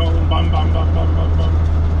the way home. Bum, bum, bum, bum, bum, bum.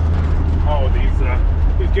 Oh,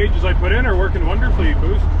 these gauges I put in are working wonderfully.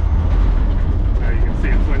 Boost. Now you can see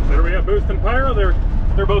it swings there. We have boost and pyro.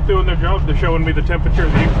 They're both doing their job. They're showing me the temperature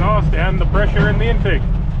of the exhaust and the pressure in the intake.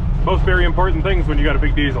 Both very important things when you got a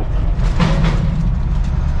big diesel.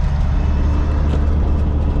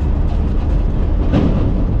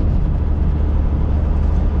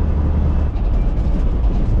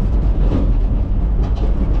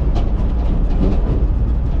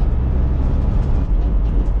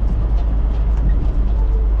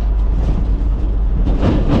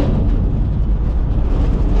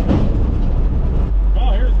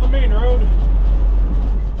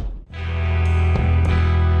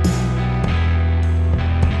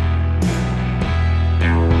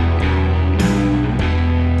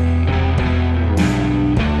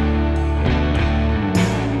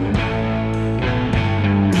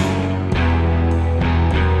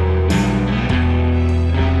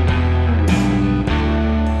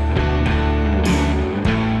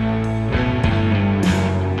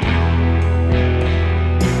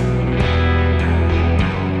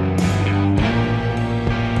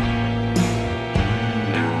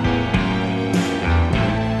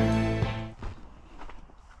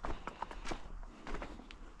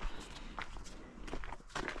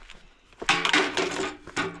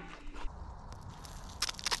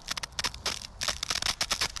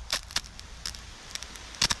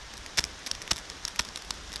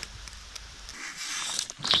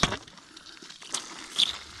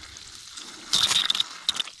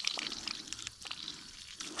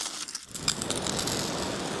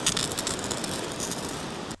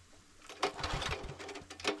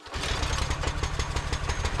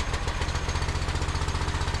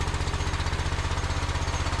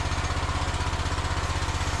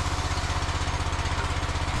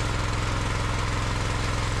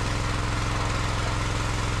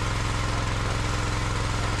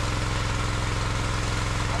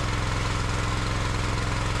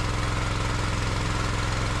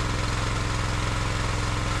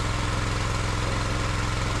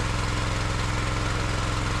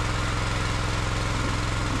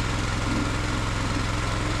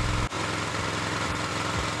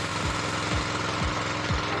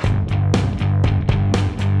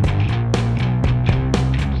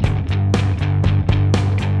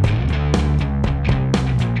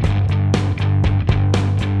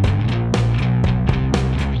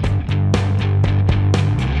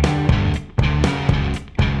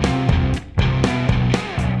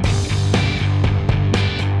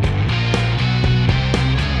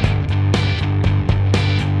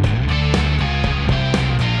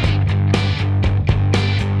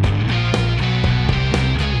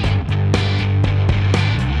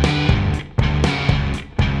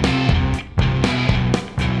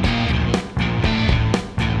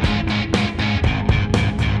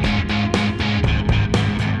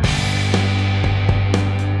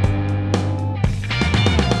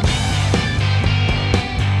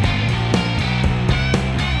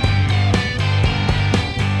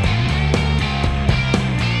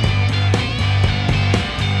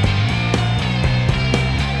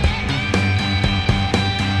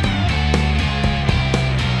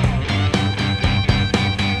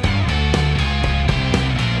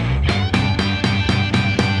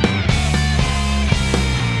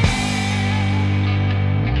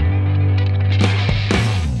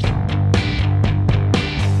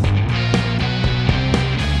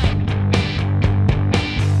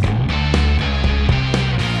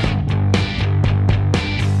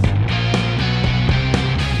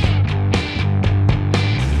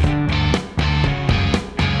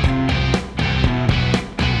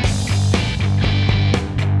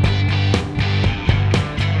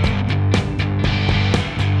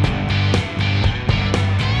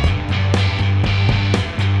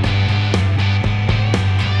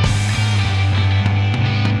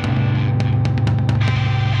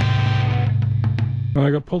 I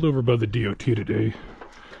got pulled over by the DOT today.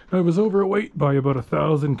 I was overweight by about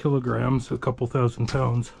 1,000 kilograms, a couple thousand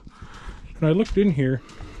pounds. And I looked in here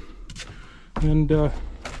and got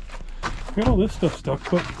all this stuff stuck,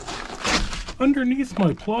 but underneath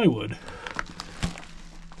my plywood,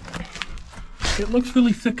 it looks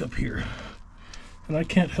really thick up here. And I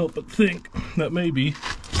can't help but think that maybe,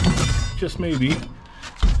 just maybe,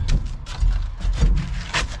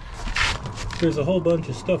 there's a whole bunch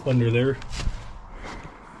of stuff under there.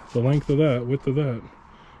 The length of that, width of that,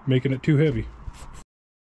 making it too heavy.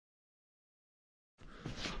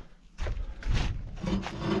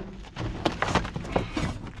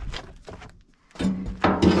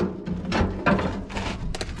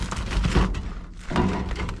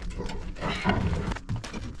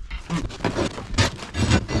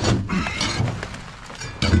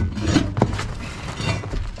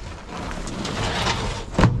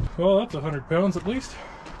 Well, that's 100 pounds at least.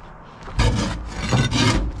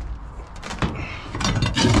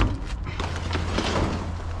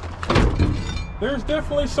 There's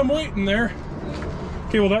definitely some weight in there.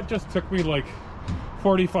 Okay, well that just took me like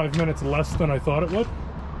 45 minutes less than I thought it would.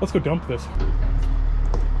 Let's go dump this.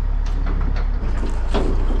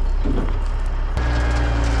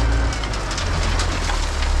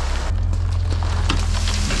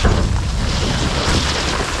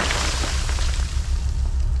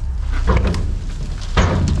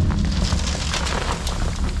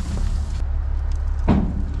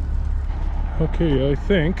 Okay, I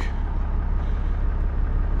think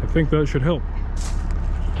that should help.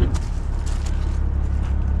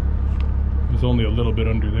 There's only a little bit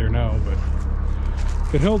under there now, but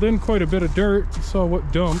it held in quite a bit of dirt. You saw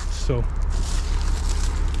what dumped, so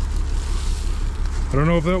I don't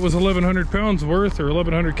know if that was 1,100 pounds worth or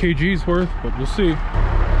 1,100 kgs worth, but we'll see.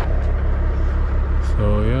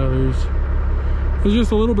 So yeah, there's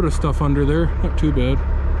just a little bit of stuff under there, not too bad.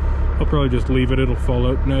 I'll probably just leave it, it'll fall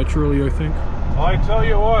out naturally, I think. Well, I tell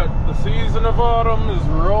you what, the season of autumn is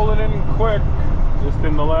rolling in quick. Just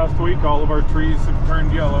in the last week, all of our trees have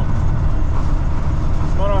turned yellow.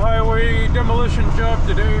 On a highway demolition job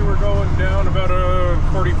today. We're going down about a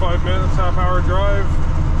 45 minutes, half-hour drive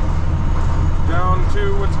down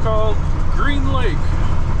to what's called Green Lake.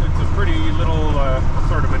 It's a pretty little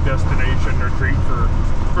sort of a destination retreat for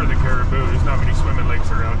the caribou. There's not many swimming lakes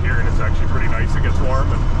around here, and it's actually pretty nice. It gets warm,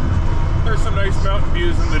 and there's some nice mountain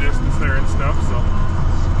views in the distance there and stuff, so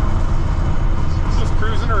just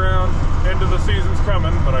cruising around. End of the season's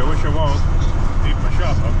coming, but I wish it won't. Need my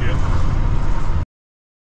shop up yet.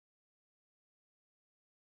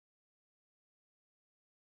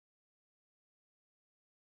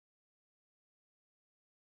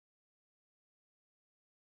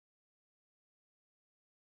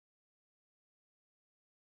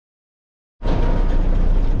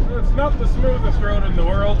 It's not the smoothest road in the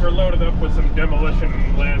world. We're loaded up with some demolition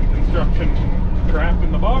land construction crap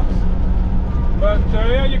in the box. But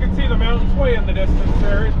yeah, you can see the mountains way in the distance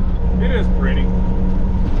there. It is pretty.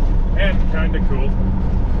 And kind of cool.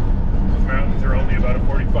 Those mountains are only about a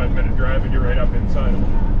 45-minute drive and you're right up inside them.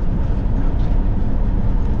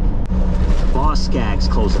 Boss Skaggs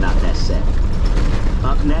closing out that set.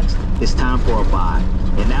 Up next, it's time for a vibe.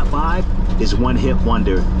 And that vibe is One Hit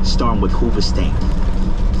Wonder, starring with Hooverstein.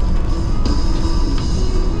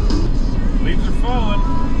 Leaves are falling.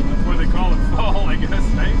 That's why they call it fall, I guess,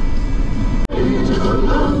 eh?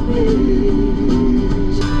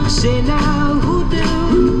 Say now, who do?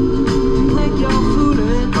 Lick your food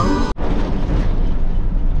and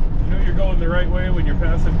You know you're going the right way when you're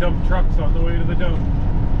passing dump trucks on the way to the dump.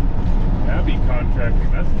 Abbey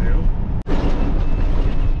contracting, that's new.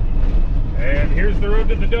 And here's the road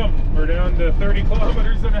to the dump. We're down to 30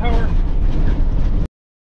 kilometers an hour.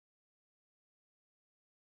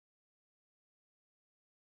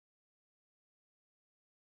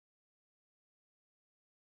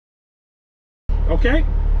 Okay.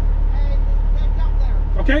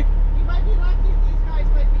 Okay. You might be lucky, these guys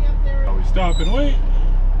might be up there. Oh, we stop and wait.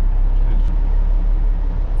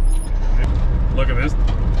 Look at this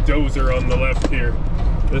dozer on the left here.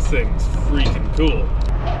 This thing's freaking cool.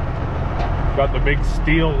 Got the big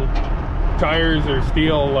steel tires or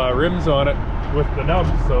steel rims on it with the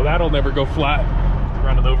nubs, so that'll never go flat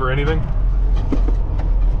running over anything.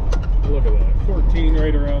 Look at that, 14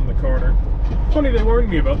 right around the corner. Funny, they warned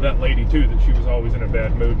me about that lady too, that she was always in a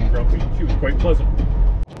bad mood and grumpy. She was quite pleasant.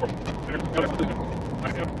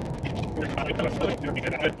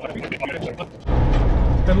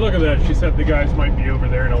 And look at that, she said the guys might be over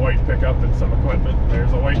there in a white pickup and some equipment.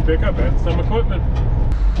 There's a white pickup and some equipment.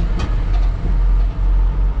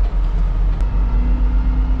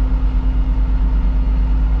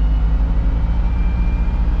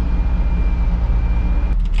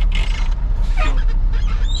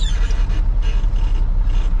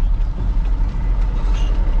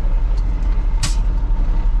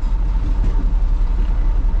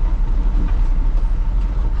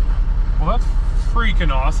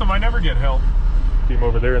 fucking awesome. I never get help. See him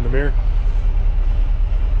over there in the mirror.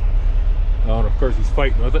 Oh, and of course he's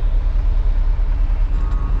fighting with it.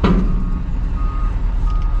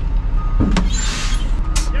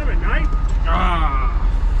 You have a knife? Ah.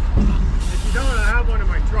 If you don't, I have one in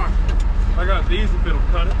my truck. I got these if it'll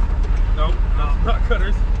cut it. Nope, no, not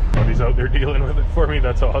cutters. Oh, he's out there dealing with it for me.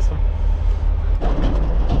 That's awesome.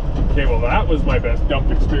 Okay, well that was my best dump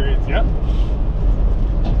experience yet.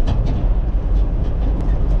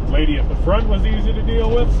 Lady at the front was easy to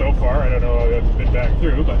deal with so far. I don't know how that's been back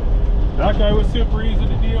through, but that guy was super easy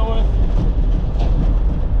to deal with.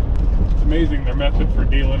 It's amazing their method for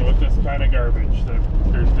dealing with this kind of garbage.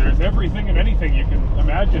 There's everything and anything you can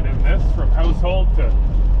imagine in this, from household to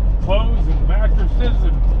clothes and mattresses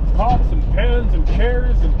and pots and pans and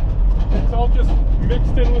chairs, and it's all just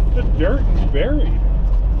mixed in with the dirt and buried.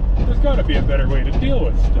 There's got to be a better way to deal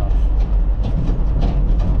with stuff.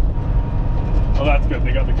 Well, that's good.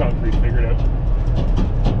 They got the concrete figured out.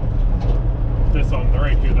 This on the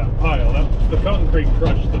right here, that pile, that's the concrete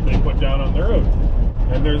crush that they put down on the road.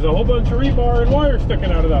 And there's a whole bunch of rebar and wire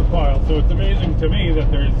sticking out of that pile, so it's amazing to me that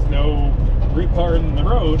there's no rebar in the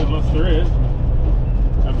road, unless there is.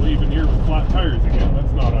 I'm leaving here with flat tires again.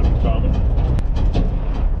 That's not uncommon.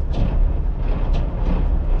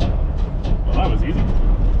 Well, that was easy.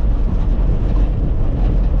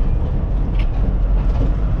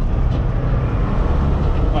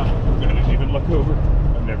 I didn't even look over.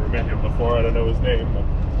 I've never met him before. I don't know his name. But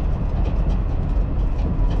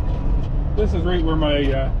this is right where my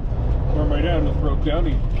dad was broke down.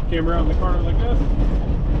 He came around the corner like this,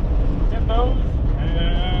 hit those,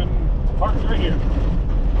 and parked right here.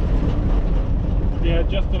 He had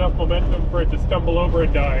just enough momentum for it to stumble over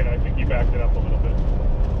and die, and I think he backed it up a little bit.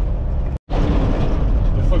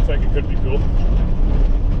 This looks like it could be cool.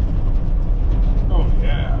 Oh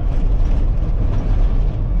yeah.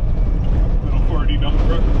 Little 4D dump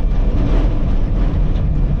truck.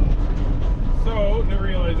 So, the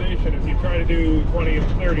realization, if you try to do 20 and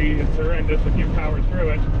 30, it's horrendous if you power through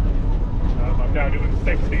it. I'm now doing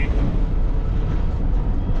 60.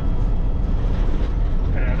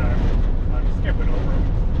 And I'm skipping over it.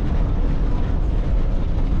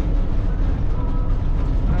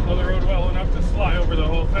 I don't know the road well enough to fly over the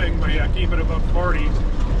whole thing, but yeah, keep it about 40,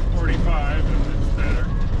 45, and it's better.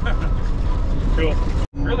 Cool.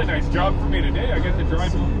 Really nice job for me today. I get to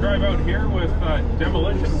drive out here with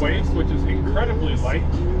demolition waste, which is incredibly light,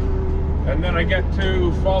 and then I get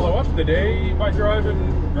to follow up the day by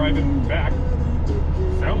driving back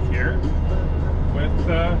south here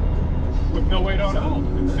with no weight on all.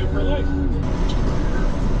 It's super light.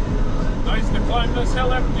 Nice to climb this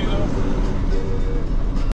hill empty though.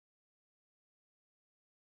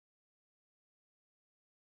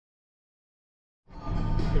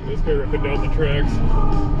 And this guy ripping down the tracks.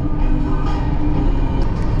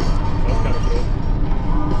 That's kind of cool.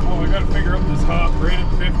 Oh, I gotta figure out this hop right at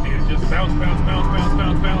 50. It just bounce, bounce, bounce, bounce,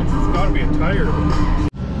 bounce, bounce. It's gotta be a tire.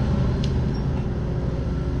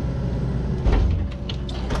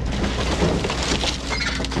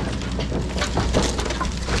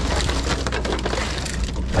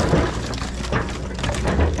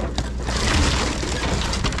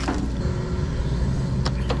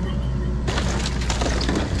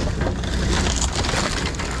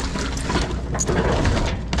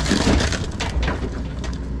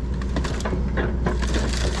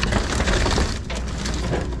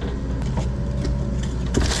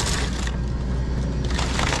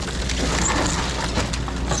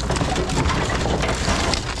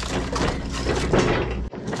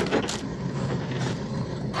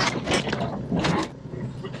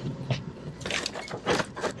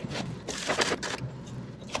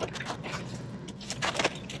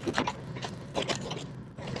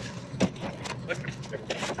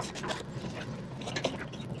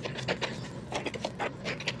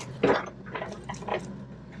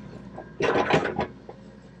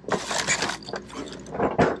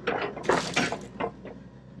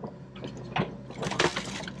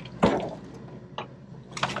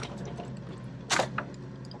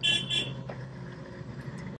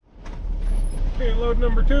 Okay, load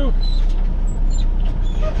number 2.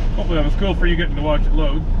 Hopefully that was cool for you getting to watch it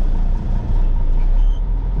load.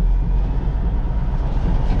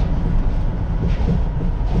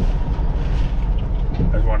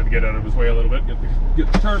 I just wanted to get out of his way a little bit,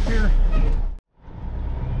 get the tarp here.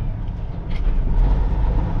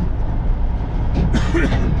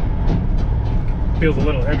 Feels a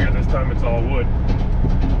little heavier this time, it's all wood.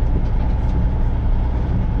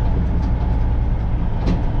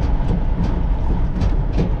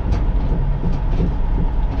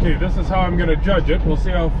 Okay, this is how I'm gonna judge it. We'll see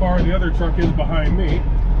how far the other truck is behind me.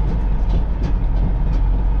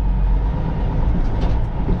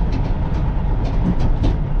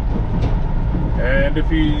 And if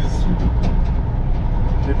he's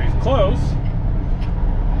close,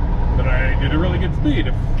 then I did a really good speed.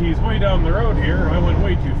 If he's way down the road here, I went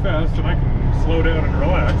way too fast, and I can slow down and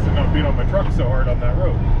relax and not beat on my truck so hard on that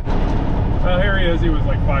road. Well, here he is. He was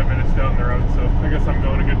like 5 minutes down the road, so I guess I'm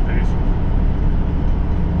going a good pace.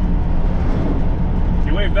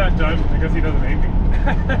 He waved that time. I guess he doesn't hate me.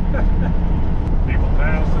 People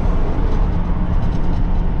passing.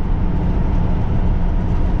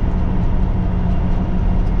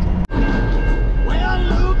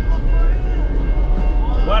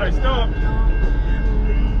 Glad I stopped.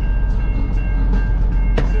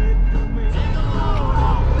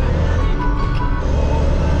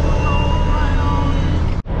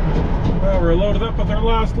 Well, we're loaded up with our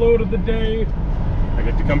last load of the day. I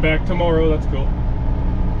get to come back tomorrow. That's cool.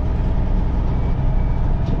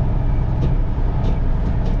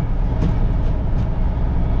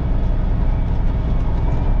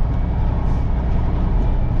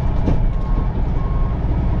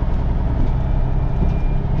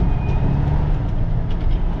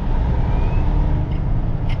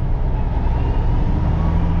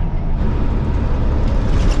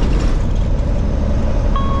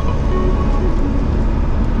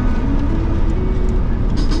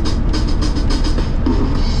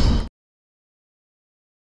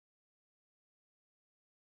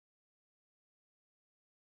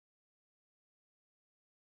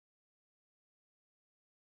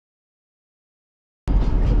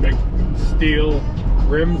 Big steel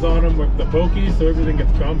rims on them with the pokey, so everything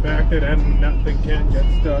gets compacted and nothing can get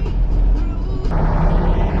stuck.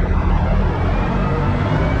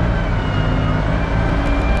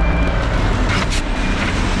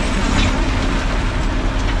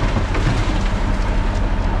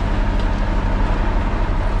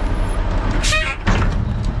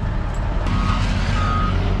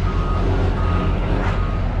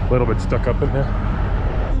 A little bit stuck up in there.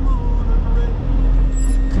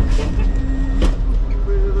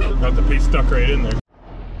 Got the piece stuck right in there.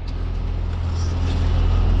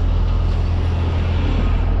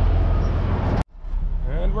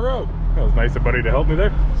 And we're out. That was nice of Buddy to help me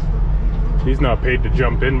there. He's not paid to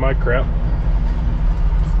jump in my crap.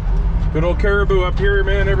 Good old Caribou up here,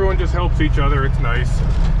 man. Everyone just helps each other. It's nice.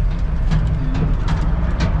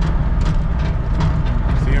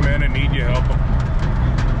 See a man in need, you help him.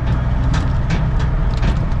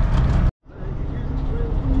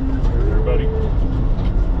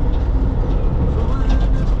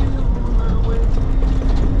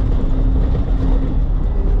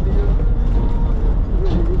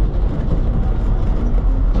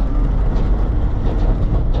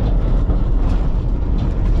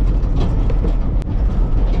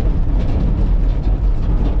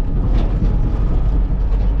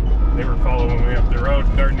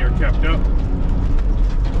 Kept up.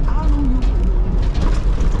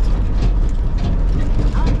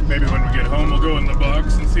 Maybe when we get home we'll go in the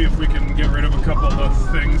box and see if we can get rid of a couple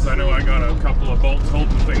of things. I know I got a couple of bolts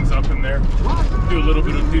holding things up in there. Do a little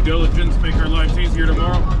bit of due diligence, make our lives easier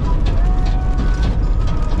tomorrow.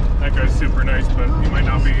 That guy's super nice, but he might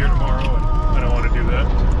not be here tomorrow, and I don't want to do that.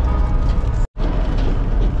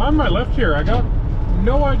 On my left here, I got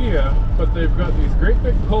no idea, but they've got these great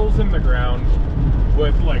big holes in the ground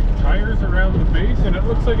with like tires around the base, and it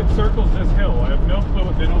looks like it circles this hill. I have no clue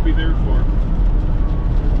what they'll be there for.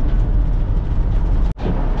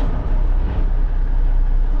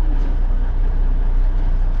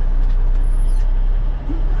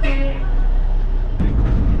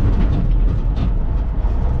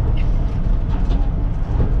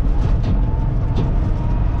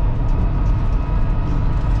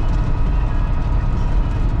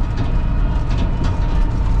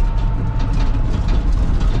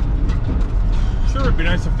 It'd be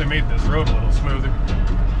nice if they made this road a little smoother.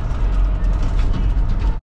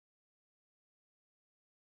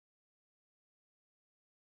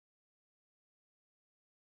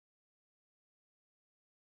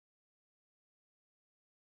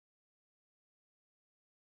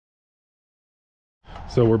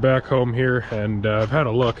 So we're back home here, and I've had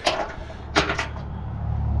a look.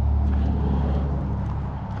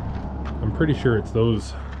 I'm pretty sure it's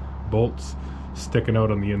those bolts sticking out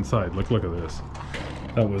on the inside. Look at this.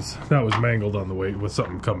 That was mangled on the way with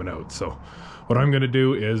something coming out. So what I'm gonna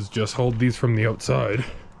do is just hold these from the outside.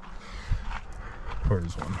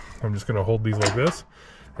 Where's one? I'm just gonna hold these like this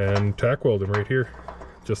and tack weld them right here,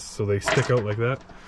 just so they stick out like that.